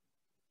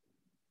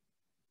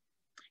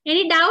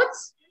 Any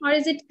doubts or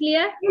is it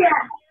clear?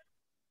 Yeah.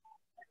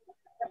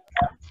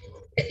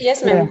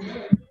 Yes, ma'am.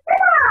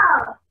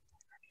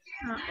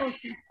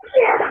 Okay.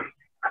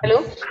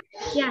 Hello?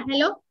 Yeah,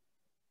 hello?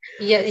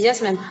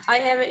 Yes, ma'am. I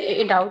have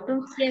a doubt.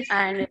 Yes.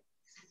 And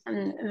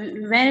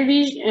when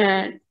we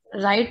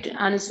write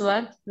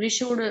answer, we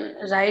should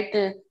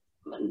write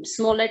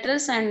small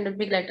letters and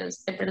big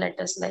letters, capital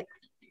letters, like.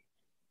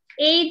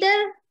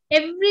 Either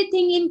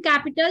everything in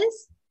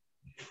capitals.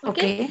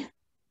 Okay.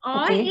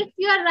 Or if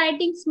you are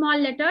writing small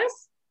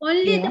letters,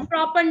 only the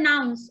proper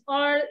nouns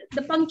or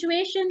the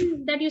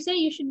punctuation that you say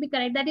you should be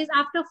correct. That is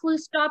after full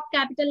stop,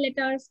 capital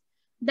letters,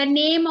 the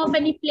name of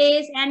any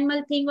place,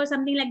 animal, thing or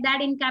something like that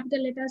in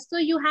capital letters. So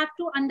you have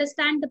to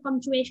understand the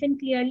punctuation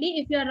clearly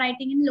if you are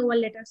writing in lower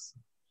letters.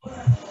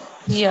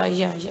 Yeah.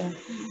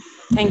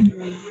 Thank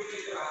you.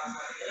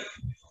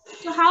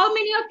 So how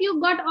many of you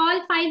got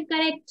all 5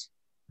 correct?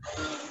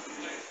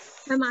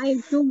 I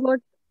too got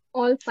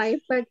all 5,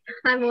 but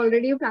I've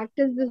already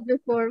practiced this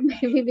before,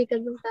 maybe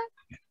because of that.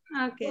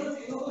 Okay.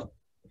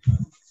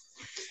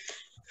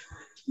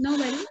 No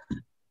worry.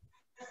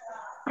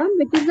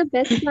 Which is the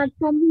best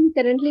platform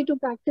currently to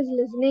practice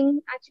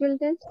listening actual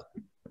test?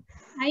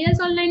 IELTS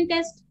online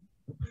test.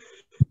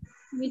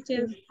 Which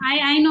is,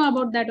 I know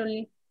about that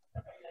only.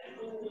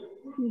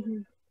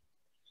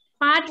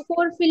 Part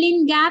 4,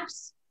 filling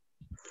gaps.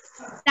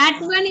 That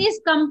one is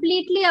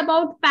completely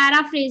about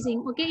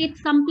paraphrasing. Okay,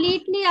 it's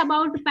completely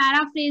about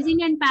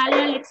paraphrasing and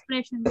parallel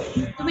expressions.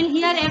 You will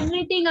hear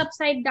everything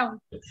upside down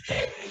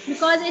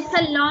because it's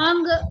a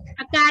long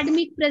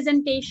academic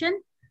presentation.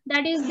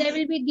 That is, they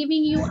will be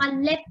giving you a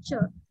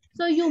lecture.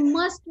 So you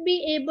must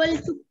be able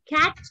to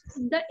catch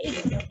the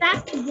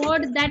exact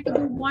word that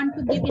you want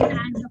to give in the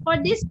answer. For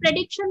this,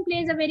 prediction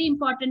plays a very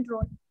important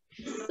role.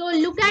 So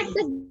look at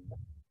the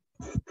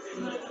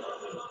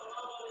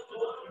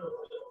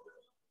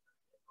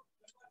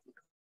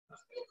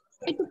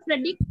to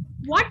predict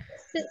what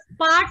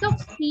part of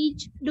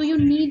speech do you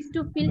need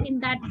to fill in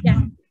that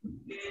gap.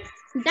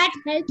 That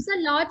helps a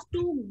lot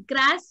to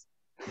grasp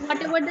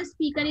whatever the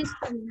speaker is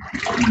saying.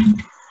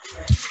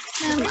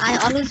 I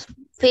always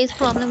face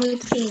problem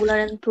with singular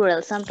and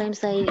plural.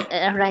 Sometimes I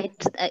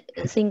write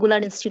singular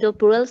instead of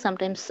plural.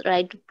 Sometimes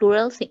write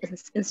plural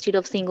instead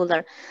of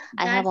singular.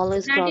 I have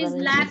always problem. That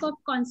is lack of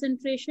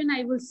concentration.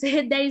 I will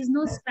say there is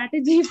no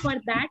strategy for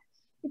that.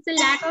 It's a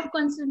lack of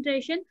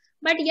concentration.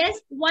 But yes,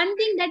 one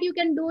thing that you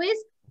can do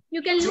is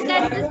you can look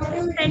at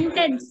the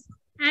sentence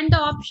and the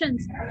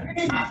options.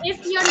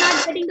 If you're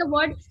not getting the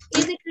word,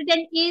 is it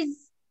written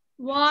is,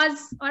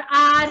 was, or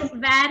are,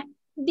 where?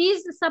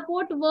 These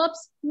support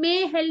verbs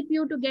may help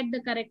you to get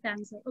the correct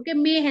answer. Okay,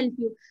 may help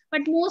you.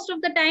 But most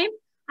of the time,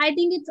 I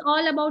think it's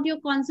all about your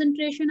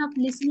concentration of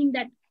listening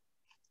that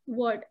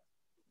word.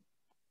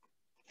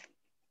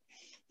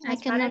 I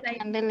cannot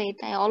handle it.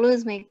 I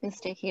always make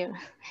mistake here.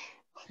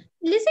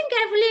 Listen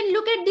carefully and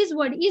look at this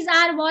word. Is,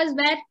 are, was,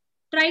 where.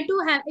 Try to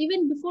have,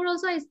 even before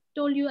also I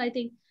told you, I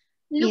think.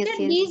 Look at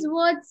these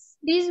words.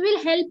 These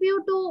will help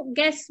you to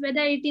guess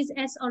whether it is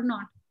S or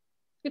not.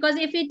 Because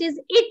if it is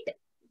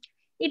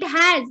it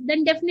has,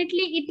 then definitely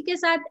it ke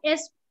saath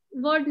S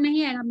word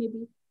nahi aega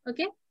maybe.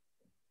 Okay.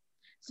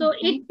 So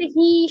it,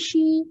 he,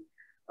 she,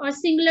 or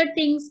singular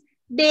things,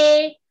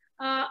 they,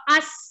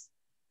 us,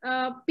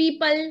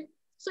 people.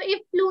 So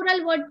if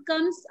plural word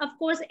comes, of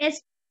course,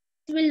 S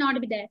will not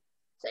be there.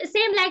 So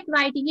same like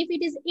writing. If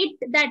it is it,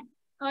 that,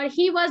 or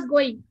he was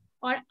going,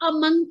 or a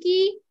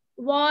monkey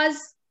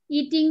was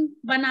eating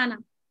banana.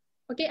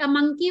 Okay, a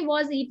monkey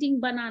was eating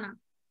banana.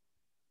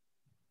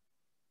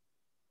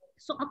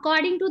 So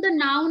according to the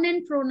noun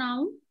and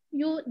pronoun,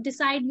 you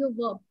decide your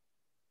verb.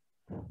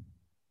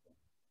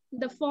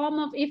 The form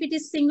of, if it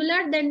is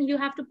singular, then you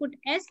have to put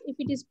S. If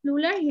it is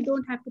plural, you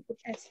don't have to put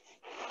S.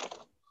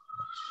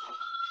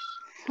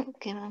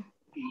 Okay, ma'am.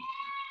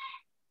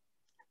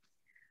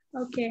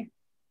 Okay.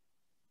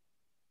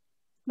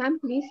 Ma'am,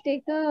 please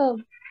take a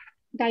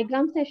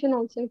diagram session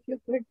also if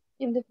you could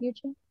in the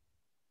future.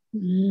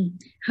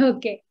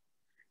 Okay.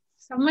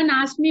 Someone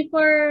asked me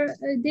for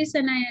this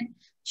and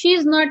she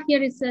is not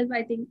here itself,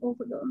 I think. Oh,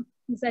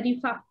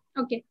 Zarifa.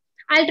 Okay.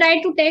 I'll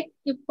try to take,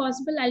 if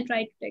possible, I'll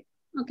try to take.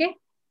 Okay.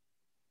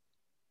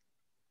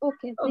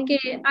 Okay.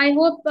 Okay. I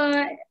hope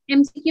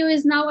MCQ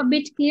is now a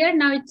bit clear.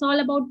 Now it's all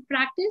about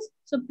practice.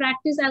 So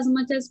practice as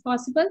much as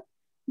possible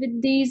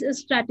with these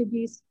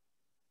strategies.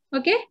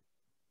 Okay.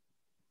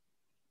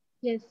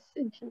 Yes,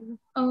 inshallah.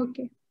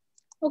 Okay.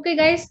 Okay,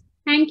 guys.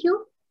 Thank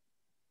you.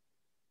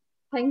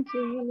 Thank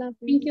you. Allah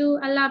Hafiz. Thank you.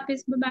 Allah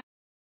Hafiz. Bye-bye.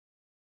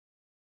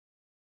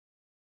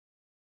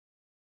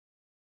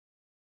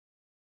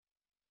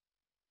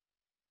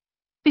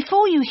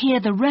 Before you hear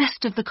the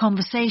rest of the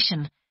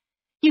conversation,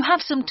 you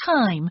have some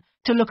time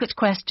to look at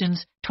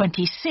questions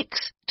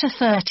 26 to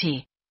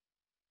 30.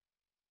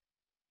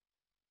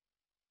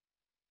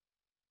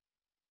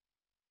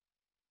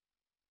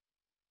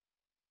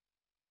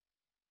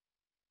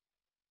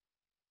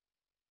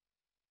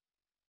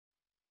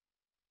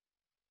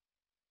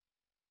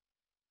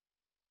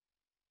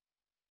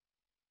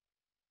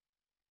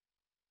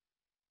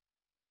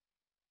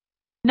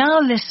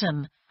 Now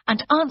listen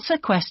and answer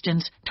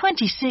questions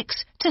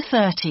 26 to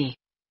 30.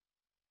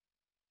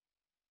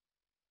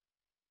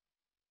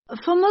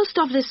 For most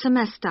of this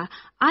semester,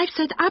 I've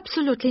said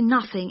absolutely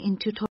nothing in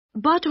tutorial.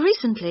 But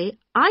recently,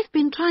 I've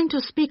been trying to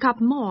speak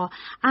up more,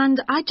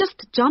 and I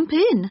just jump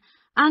in.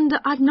 And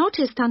I've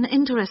noticed an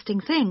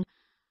interesting thing.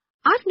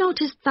 I've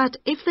noticed that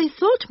if they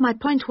thought my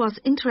point was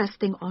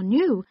interesting or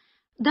new,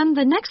 then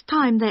the next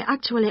time they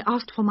actually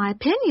asked for my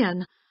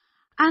opinion.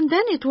 And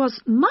then it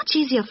was much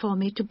easier for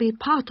me to be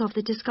part of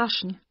the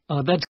discussion.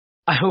 Oh,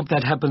 I hope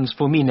that happens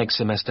for me next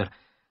semester.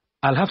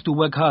 I'll have to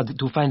work hard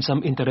to find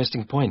some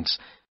interesting points.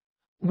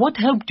 What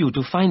helped you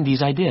to find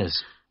these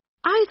ideas?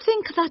 I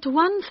think that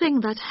one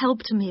thing that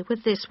helped me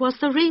with this was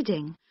the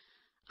reading.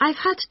 I've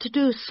had to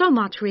do so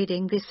much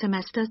reading this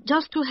semester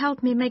just to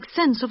help me make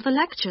sense of the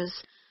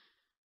lectures.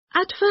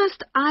 At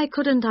first, I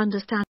couldn't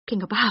understand what they're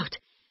talking about,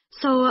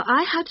 so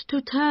I had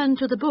to turn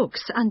to the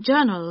books and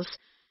journals.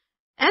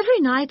 Every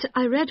night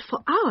I read for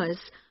hours,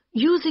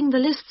 using the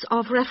lists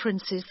of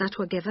references that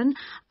were given,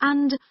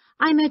 and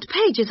I made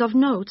pages of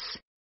notes.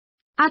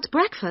 At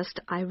breakfast,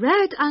 I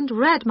read and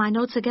read my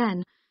notes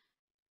again.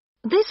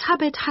 This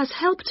habit has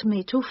helped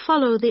me to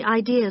follow the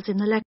ideas in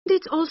the lecture.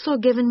 It's also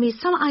given me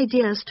some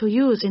ideas to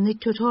use in the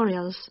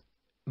tutorials.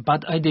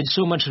 But I did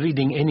so much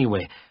reading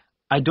anyway.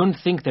 I don't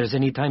think there's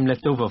any time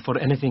left over for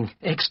anything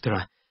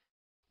extra.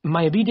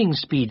 My reading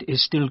speed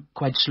is still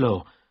quite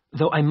slow,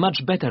 though I'm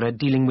much better at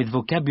dealing with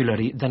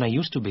vocabulary than I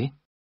used to be.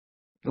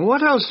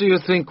 What else do you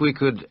think we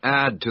could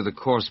add to the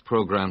course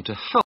program to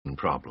help the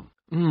problem?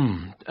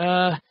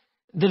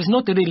 There's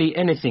not really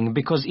anything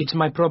because it's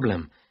my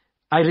problem.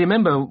 I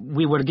remember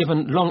we were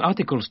given long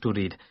articles to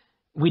read.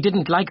 We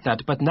didn't like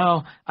that, but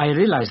now I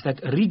realize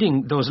that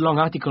reading those long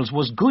articles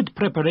was good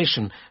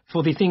preparation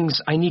for the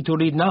things I need to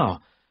read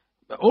now.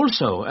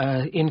 Also,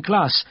 in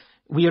class,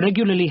 we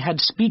regularly had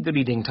speed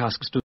reading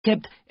tasks to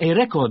kept a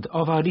record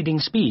of our reading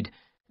speed,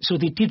 so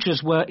the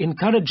teachers were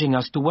encouraging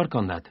us to work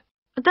on that.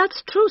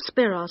 That's true,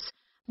 Spiros,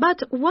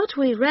 but what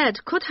we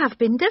read could have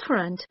been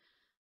different.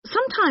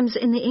 Sometimes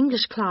in the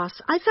English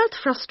class, I felt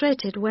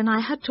frustrated when I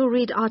had to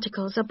read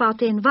articles about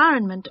the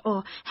environment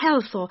or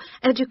health or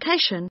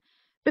education,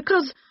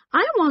 because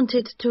I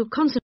wanted to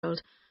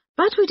concentrate,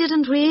 but we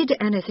didn't read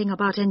anything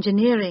about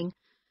engineering.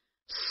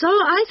 So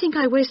I think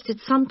I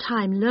wasted some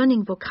time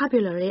learning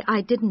vocabulary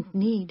I didn't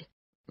need.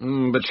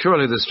 But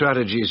surely the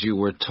strategies you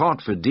were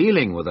taught for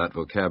dealing with that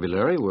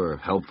vocabulary were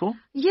helpful?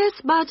 Yes,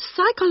 but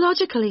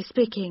psychologically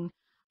speaking,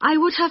 I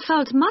would have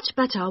felt much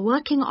better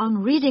working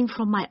on reading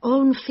from my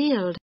own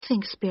field.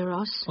 Thanks,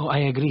 Spiros. Oh, I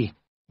agree.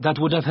 That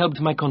would have helped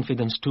my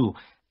confidence too,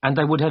 and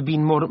I would have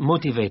been more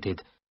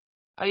motivated.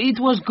 It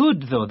was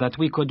good, though, that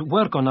we could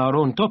work on our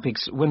own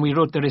topics when we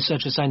wrote the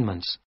research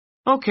assignments.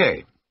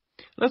 Okay,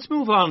 let's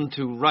move on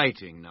to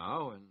writing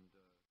now.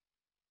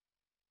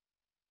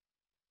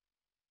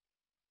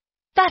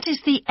 That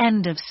is the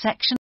end of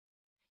section.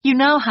 You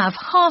now have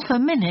half a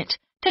minute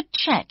to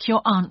check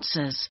your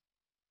answers.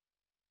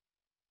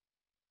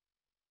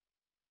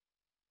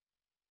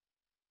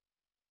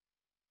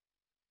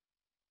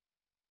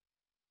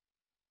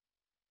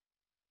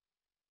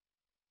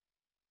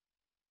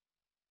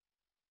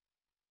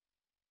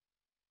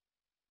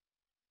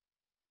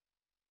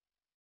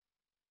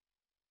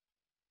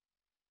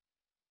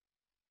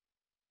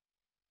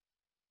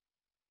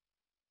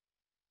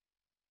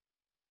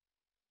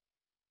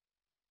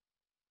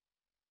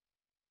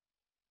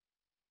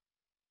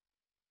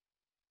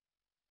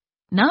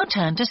 Now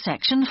turn to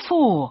section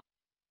 4.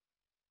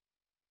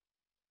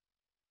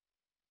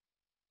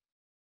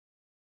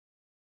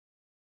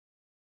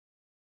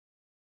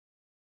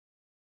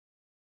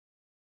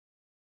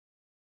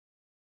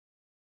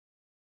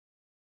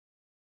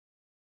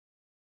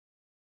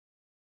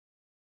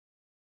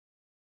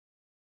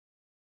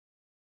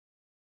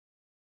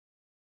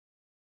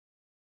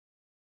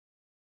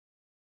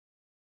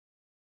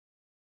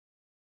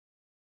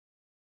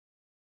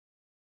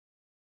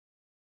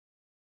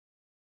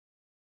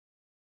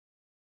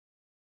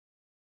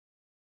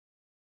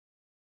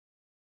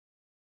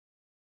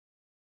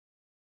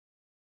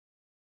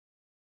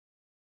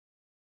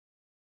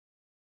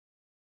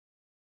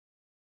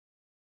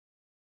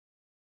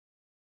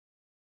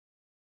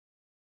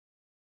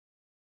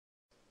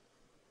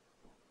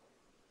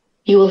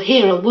 You will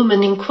hear a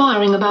woman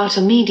inquiring about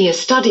a media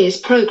studies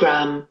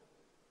program.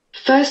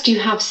 First, you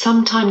have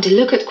some time to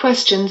look at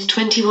questions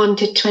 21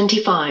 to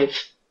 25.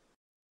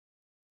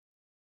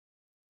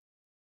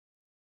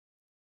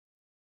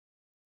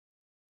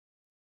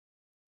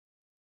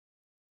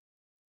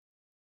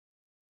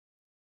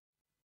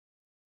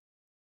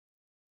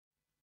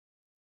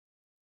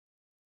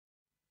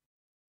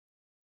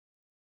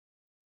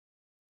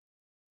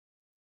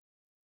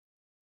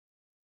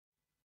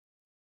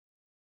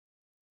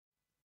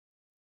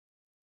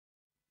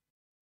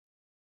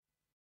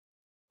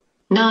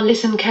 Now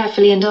listen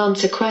carefully and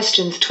answer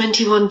questions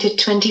 21 to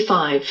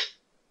 25.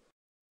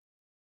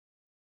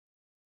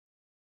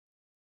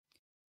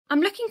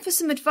 I'm looking for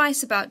some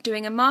advice about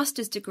doing a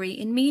master's degree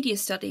in media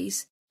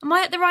studies. Am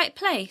I at the right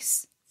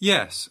place?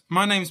 Yes,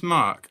 my name's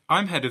Mark.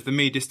 I'm head of the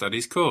Media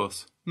Studies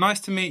course. Nice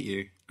to meet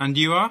you. And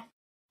you are?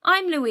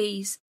 I'm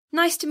Louise.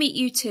 Nice to meet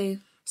you too.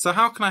 So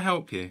how can I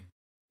help you?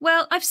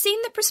 Well, I've seen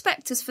the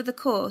prospectus for the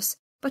course,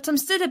 but I'm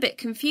still a bit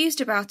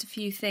confused about a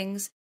few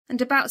things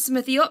and about some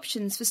of the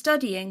options for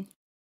studying.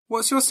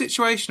 What's your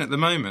situation at the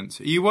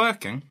moment? Are you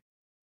working?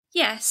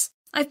 Yes,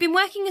 I've been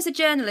working as a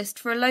journalist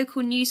for a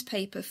local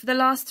newspaper for the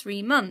last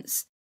 3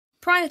 months.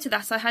 Prior to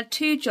that, I had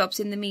 2 jobs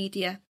in the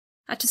media,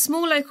 at a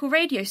small local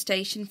radio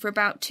station for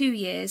about 2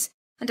 years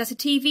and at a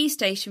TV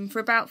station for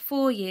about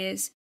 4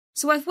 years.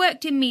 So I've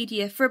worked in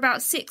media for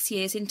about 6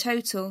 years in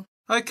total.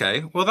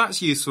 Okay, well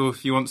that's useful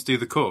if you want to do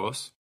the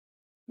course.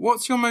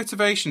 What's your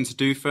motivation to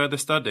do further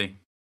study?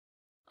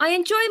 I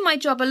enjoy my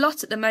job a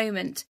lot at the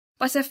moment,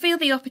 but I feel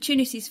the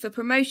opportunities for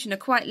promotion are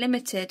quite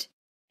limited.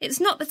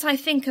 It's not that I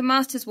think a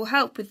master's will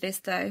help with this,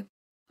 though.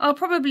 I'll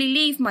probably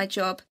leave my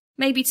job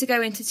maybe to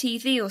go into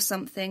TV or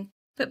something.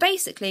 But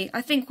basically,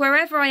 I think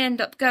wherever I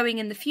end up going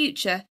in the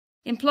future,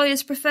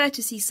 employers prefer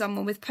to see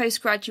someone with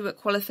postgraduate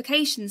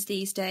qualifications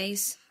these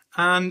days.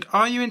 And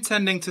are you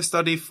intending to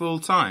study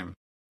full-time?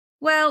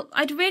 Well,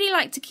 I'd really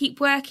like to keep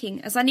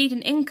working as I need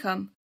an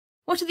income.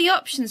 What are the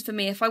options for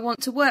me if I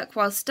want to work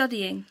while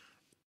studying?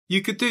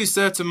 You could do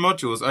certain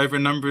modules over a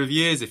number of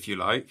years if you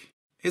like.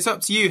 It's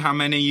up to you how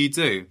many you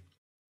do.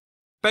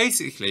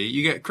 Basically,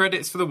 you get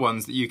credits for the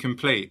ones that you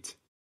complete.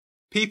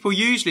 People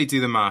usually do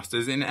the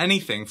Masters in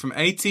anything from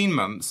 18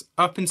 months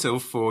up until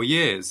 4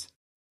 years.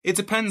 It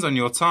depends on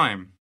your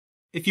time.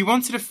 If you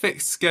wanted a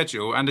fixed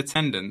schedule and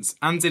attendance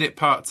and did it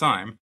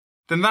part-time,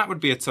 then that would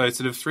be a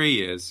total of 3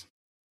 years.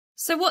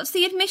 So what's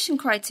the admission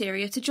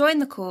criteria to join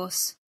the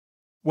course?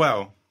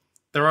 Well,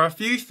 there are a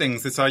few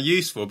things that are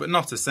useful but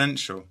not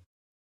essential.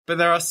 But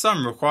there are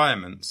some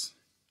requirements.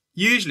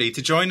 Usually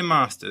to join a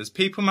Masters,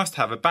 people must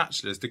have a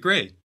bachelor's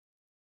degree.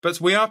 But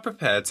we are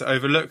prepared to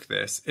overlook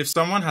this if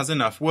someone has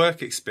enough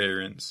work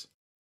experience.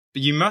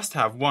 But you must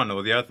have one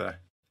or the other.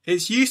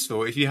 It's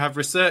useful if you have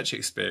research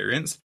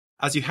experience,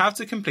 as you have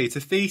to complete a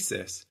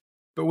thesis,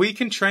 but we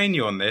can train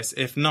you on this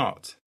if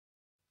not.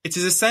 It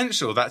is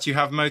essential that you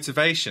have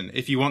motivation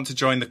if you want to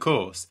join the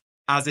course,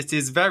 as it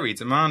is very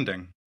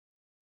demanding.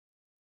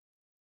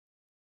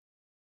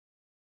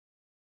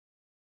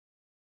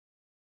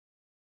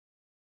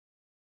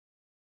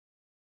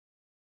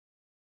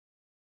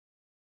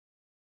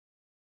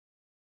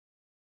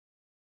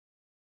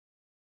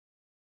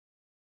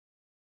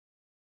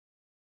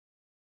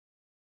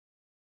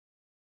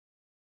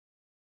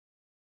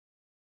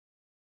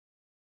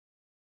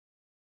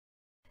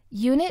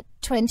 Unit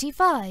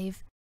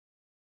 25,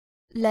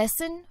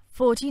 Lesson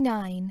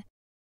 49.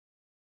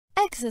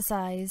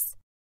 Exercise.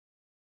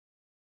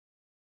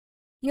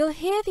 You'll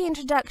hear the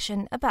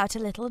introduction about a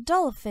little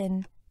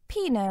dolphin,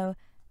 Pino,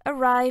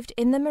 arrived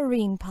in the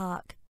marine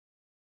park.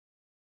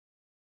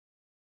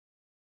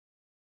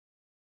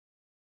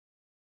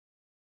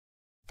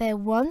 There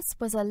once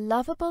was a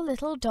lovable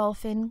little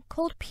dolphin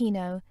called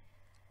Pino.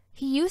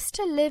 He used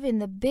to live in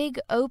the big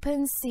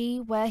open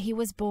sea where he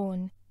was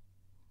born.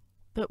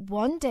 But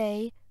one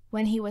day,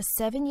 when he was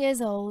 7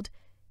 years old,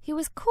 he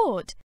was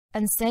caught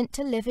and sent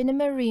to live in a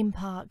marine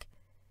park.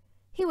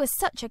 He was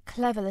such a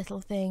clever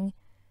little thing.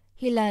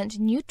 He learnt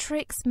new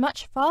tricks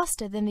much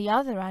faster than the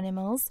other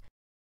animals,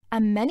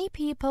 and many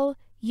people,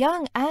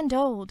 young and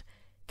old,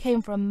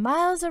 came from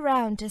miles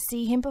around to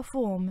see him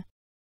perform.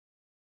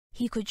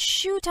 He could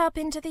shoot up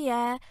into the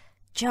air,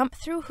 jump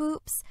through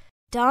hoops,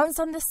 dance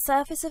on the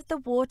surface of the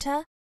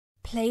water,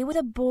 play with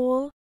a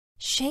ball,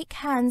 shake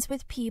hands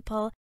with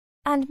people,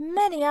 and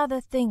many other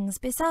things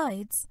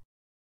besides.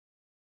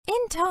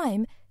 In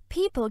time,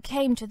 people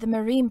came to the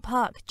marine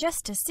park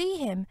just to see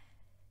him.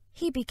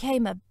 He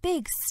became a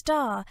big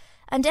star,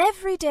 and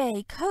every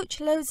day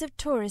coachloads of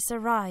tourists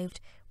arrived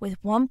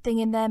with one thing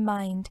in their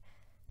mind,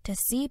 to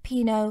see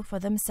Pino for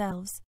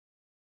themselves.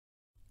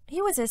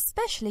 He was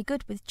especially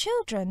good with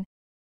children.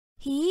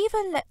 He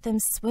even let them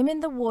swim in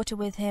the water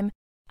with him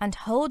and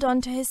hold on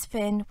to his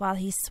fin while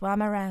he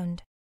swam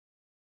around.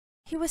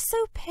 He was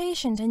so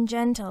patient and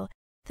gentle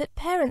that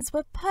parents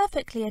were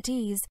perfectly at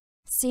ease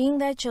seeing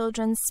their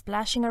children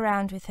splashing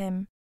around with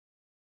him.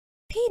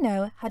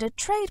 Pino had a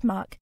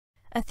trademark,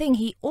 a thing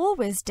he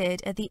always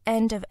did at the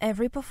end of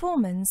every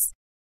performance.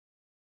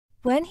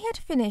 When he had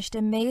finished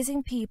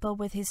amazing people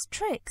with his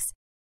tricks,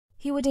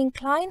 he would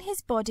incline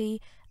his body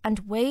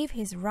and wave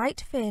his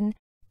right fin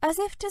as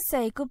if to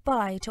say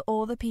goodbye to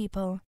all the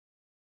people.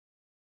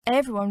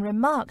 Everyone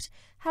remarked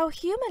how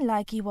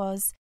human-like he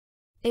was.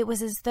 It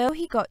was as though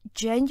he got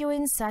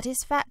genuine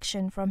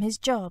satisfaction from his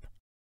job.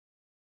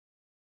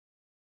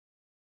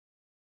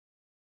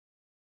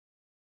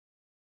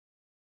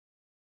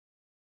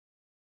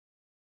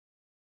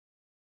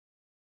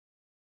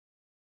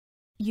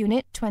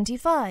 Unit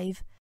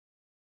 25.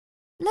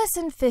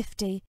 Lesson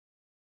 50.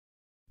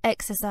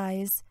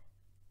 Exercise.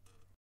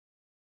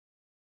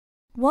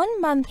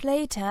 1 month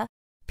later,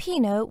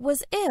 Pino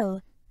was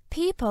ill.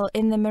 People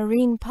in the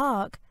marine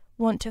park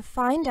want to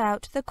find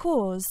out the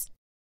cause.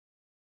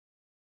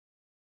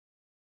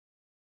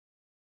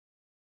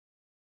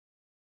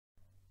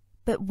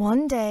 But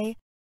one day,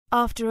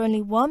 after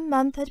only 1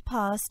 month had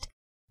passed,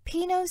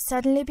 Pino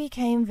suddenly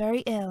became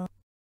very ill.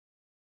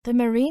 The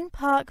marine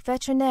park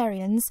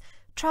veterinarians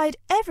tried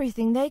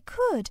everything they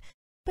could,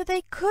 but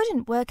they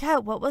couldn't work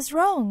out what was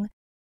wrong.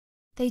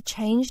 They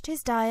changed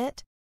his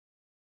diet.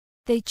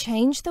 They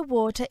changed the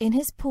water in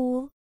his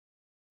pool.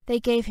 They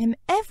gave him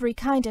every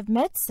kind of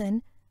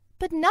medicine,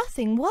 but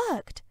nothing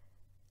worked.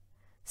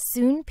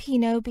 Soon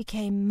Pino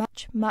became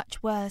much,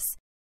 much worse,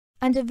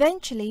 and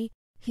eventually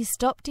he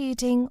stopped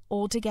eating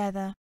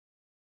altogether.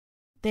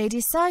 They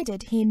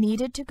decided he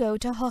needed to go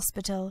to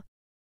hospital.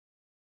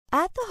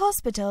 At the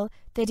hospital,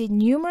 they did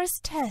numerous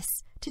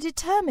tests to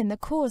determine the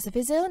cause of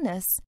his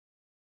illness.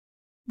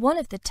 One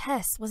of the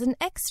tests was an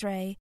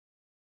X-ray.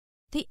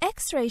 The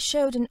X-ray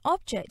showed an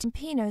object in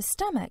Pino's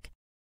stomach,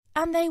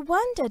 and they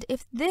wondered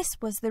if this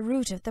was the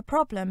root of the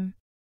problem.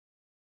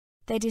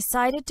 they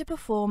decided to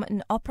perform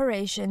an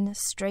operation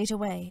straight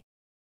away.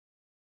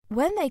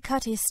 When they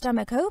cut his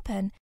stomach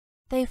open,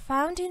 they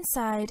found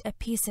inside a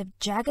piece of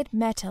jagged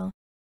metal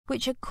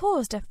which had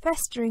caused a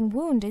festering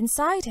wound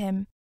inside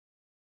him.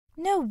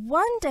 No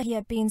wonder he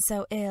had been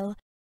so ill.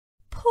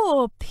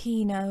 Poor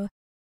Pino!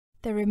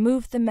 They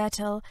removed the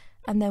metal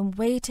and then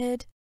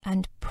waited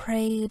and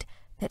prayed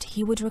that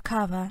he would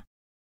recover.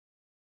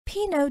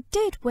 Pino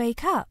did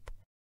wake up,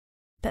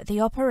 but the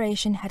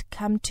operation had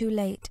come too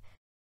late.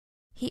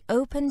 He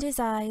opened his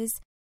eyes,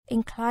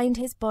 inclined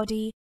his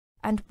body,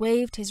 and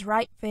waved his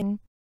right fin,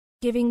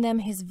 giving them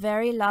his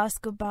very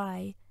last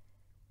goodbye.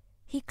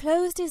 He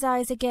closed his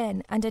eyes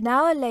again, and an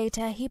hour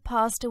later he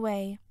passed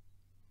away.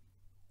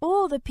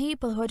 All the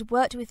people who had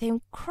worked with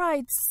him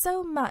cried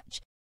so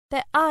much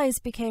their eyes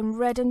became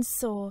red and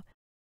sore,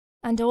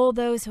 and all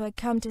those who had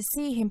come to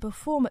see him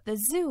perform at the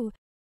zoo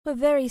were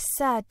very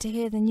sad to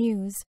hear the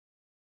news.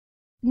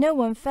 No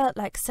one felt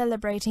like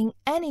celebrating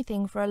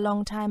anything for a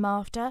long time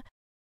after,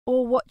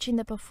 or watching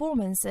the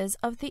performances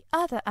of the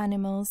other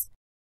animals.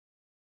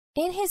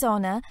 In his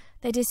honour,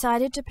 they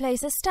decided to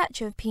place a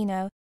statue of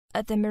Pino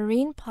at the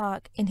Marine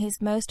Park in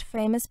his most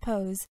famous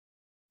pose,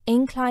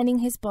 inclining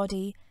his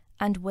body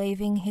and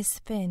waving his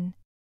fin.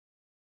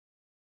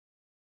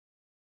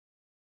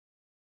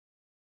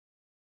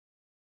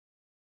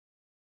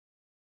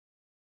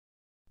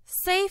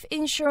 Safe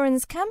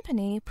Insurance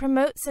Company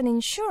promotes an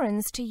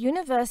insurance to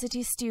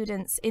university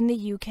students in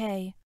the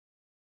UK.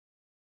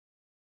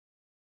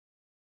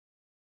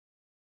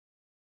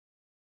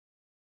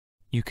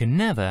 You can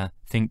never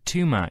think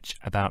too much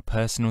about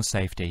personal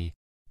safety,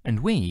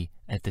 and we,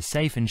 at the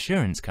Safe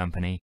Insurance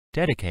Company,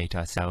 dedicate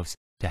ourselves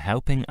to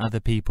helping other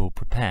people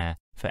prepare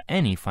for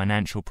any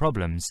financial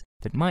problems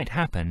that might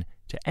happen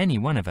to any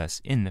one of us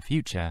in the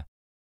future.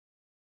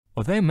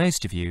 Although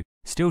most of you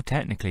still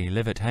technically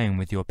live at home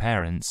with your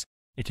parents,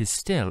 it is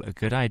still a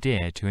good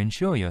idea to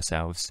insure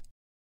yourselves.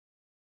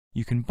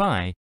 You can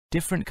buy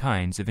different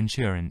kinds of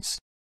insurance.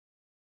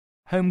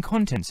 Home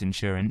contents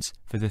insurance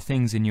for the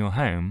things in your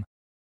home,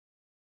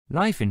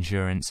 life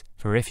insurance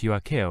for if you are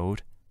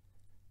killed,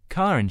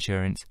 car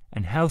insurance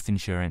and health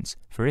insurance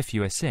for if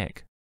you are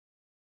sick.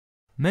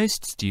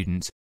 Most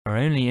students are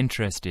only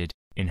interested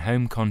in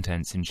home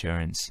contents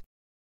insurance.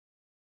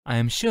 I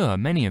am sure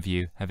many of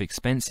you have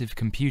expensive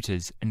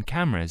computers and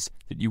cameras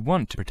that you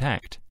want to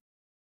protect.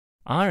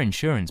 Our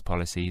insurance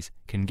policies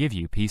can give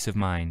you peace of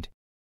mind.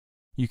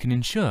 You can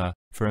insure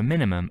for a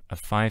minimum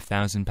of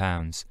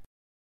 £5,000.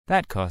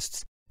 That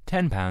costs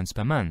 £10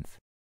 per month.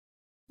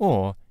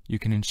 Or you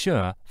can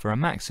insure for a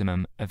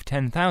maximum of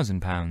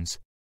 £10,000,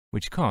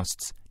 which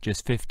costs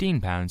just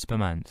 £15 per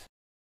month.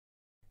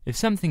 If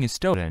something is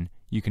stolen,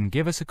 you can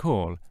give us a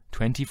call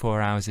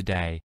 24 hours a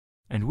day,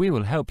 and we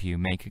will help you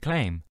make a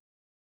claim.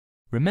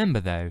 Remember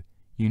though,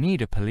 you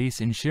need a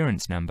police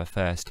insurance number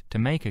first to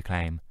make a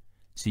claim,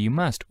 so you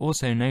must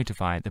also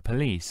notify the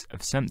police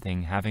of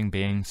something having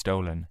been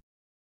stolen.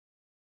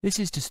 This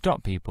is to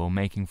stop people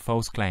making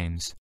false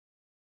claims.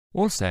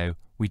 Also,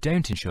 we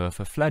don't insure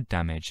for flood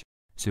damage,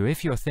 so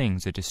if your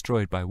things are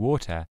destroyed by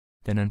water,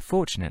 then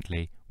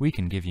unfortunately we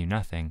can give you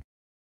nothing.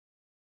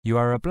 You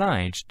are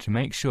obliged to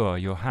make sure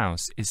your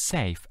house is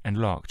safe and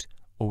locked,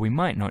 or we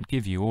might not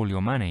give you all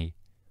your money.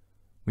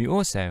 We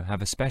also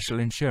have a special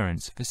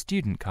insurance for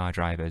student car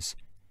drivers.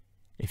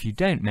 If you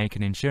don't make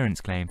an insurance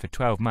claim for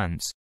 12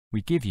 months,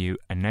 we give you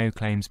a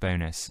no-claims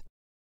bonus.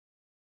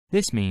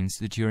 This means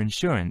that your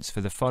insurance for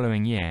the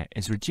following year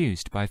is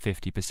reduced by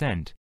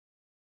 50%.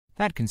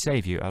 That can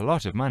save you a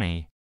lot of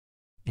money.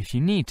 If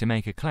you need to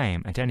make a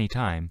claim at any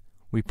time,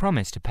 we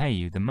promise to pay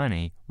you the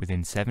money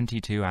within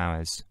 72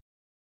 hours.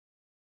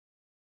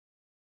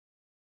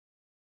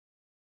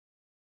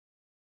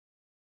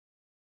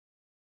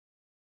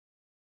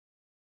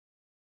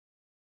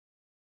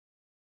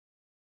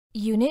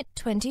 Unit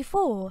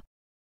 24.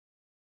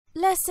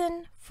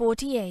 Lesson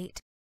 48.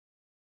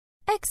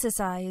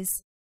 Exercise.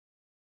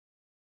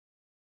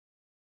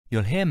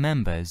 You'll hear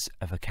members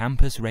of a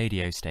campus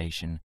radio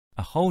station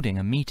are holding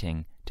a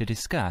meeting to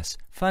discuss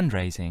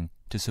fundraising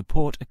to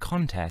support a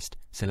contest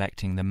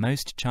selecting the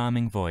most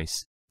charming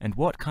voice and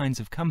what kinds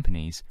of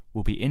companies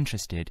will be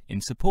interested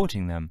in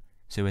supporting them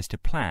so as to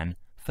plan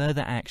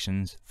further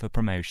actions for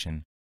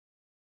promotion.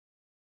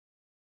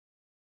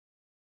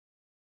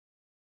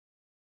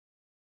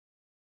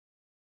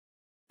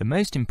 The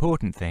most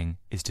important thing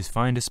is to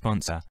find a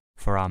sponsor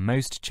for our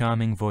most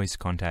charming voice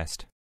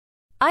contest.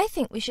 I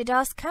think we should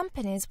ask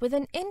companies with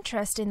an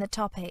interest in the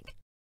topic.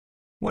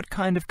 What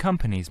kind of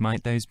companies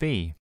might those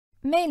be?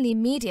 Mainly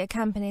media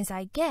companies,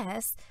 I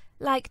guess,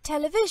 like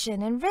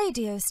television and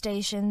radio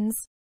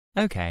stations.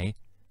 Okay,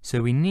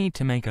 so we need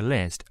to make a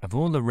list of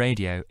all the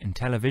radio and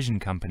television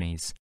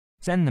companies,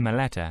 send them a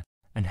letter,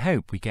 and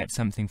hope we get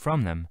something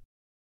from them.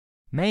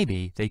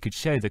 Maybe they could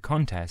show the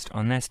contest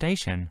on their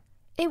station.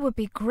 It would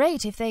be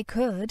great if they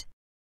could.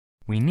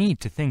 We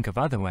need to think of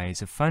other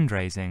ways of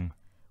fundraising.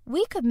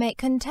 We could make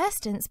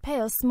contestants pay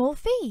a small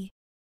fee.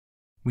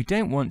 We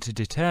don't want to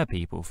deter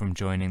people from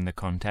joining the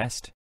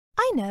contest.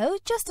 I know,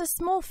 just a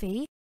small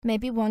fee,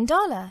 Maybe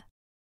 $1.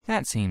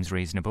 That seems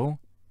reasonable.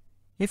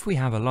 If we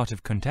have a lot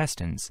of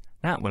contestants,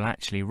 that will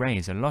actually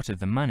raise a lot of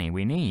the money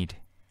we need.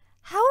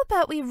 How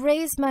about we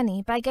raise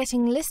money by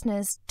getting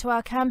listeners to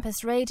our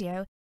campus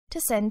radio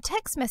to send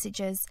text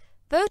messages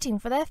voting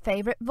for their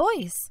favourite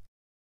voice?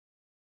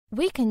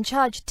 We can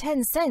charge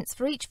 10 cents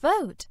for each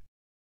vote.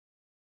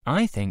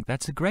 I think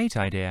that's a great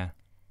idea.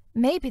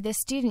 Maybe the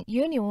student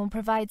union will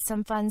provide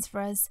some funds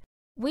for us.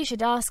 We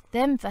should ask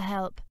them for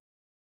help.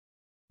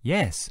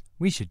 Yes,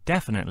 we should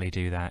definitely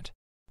do that.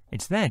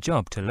 It's their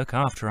job to look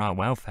after our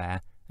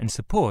welfare and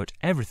support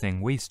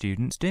everything we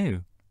students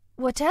do.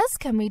 What else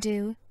can we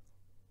do?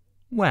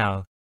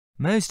 Well,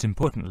 most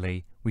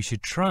importantly, we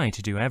should try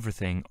to do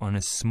everything on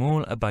as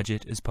small a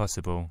budget as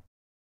possible.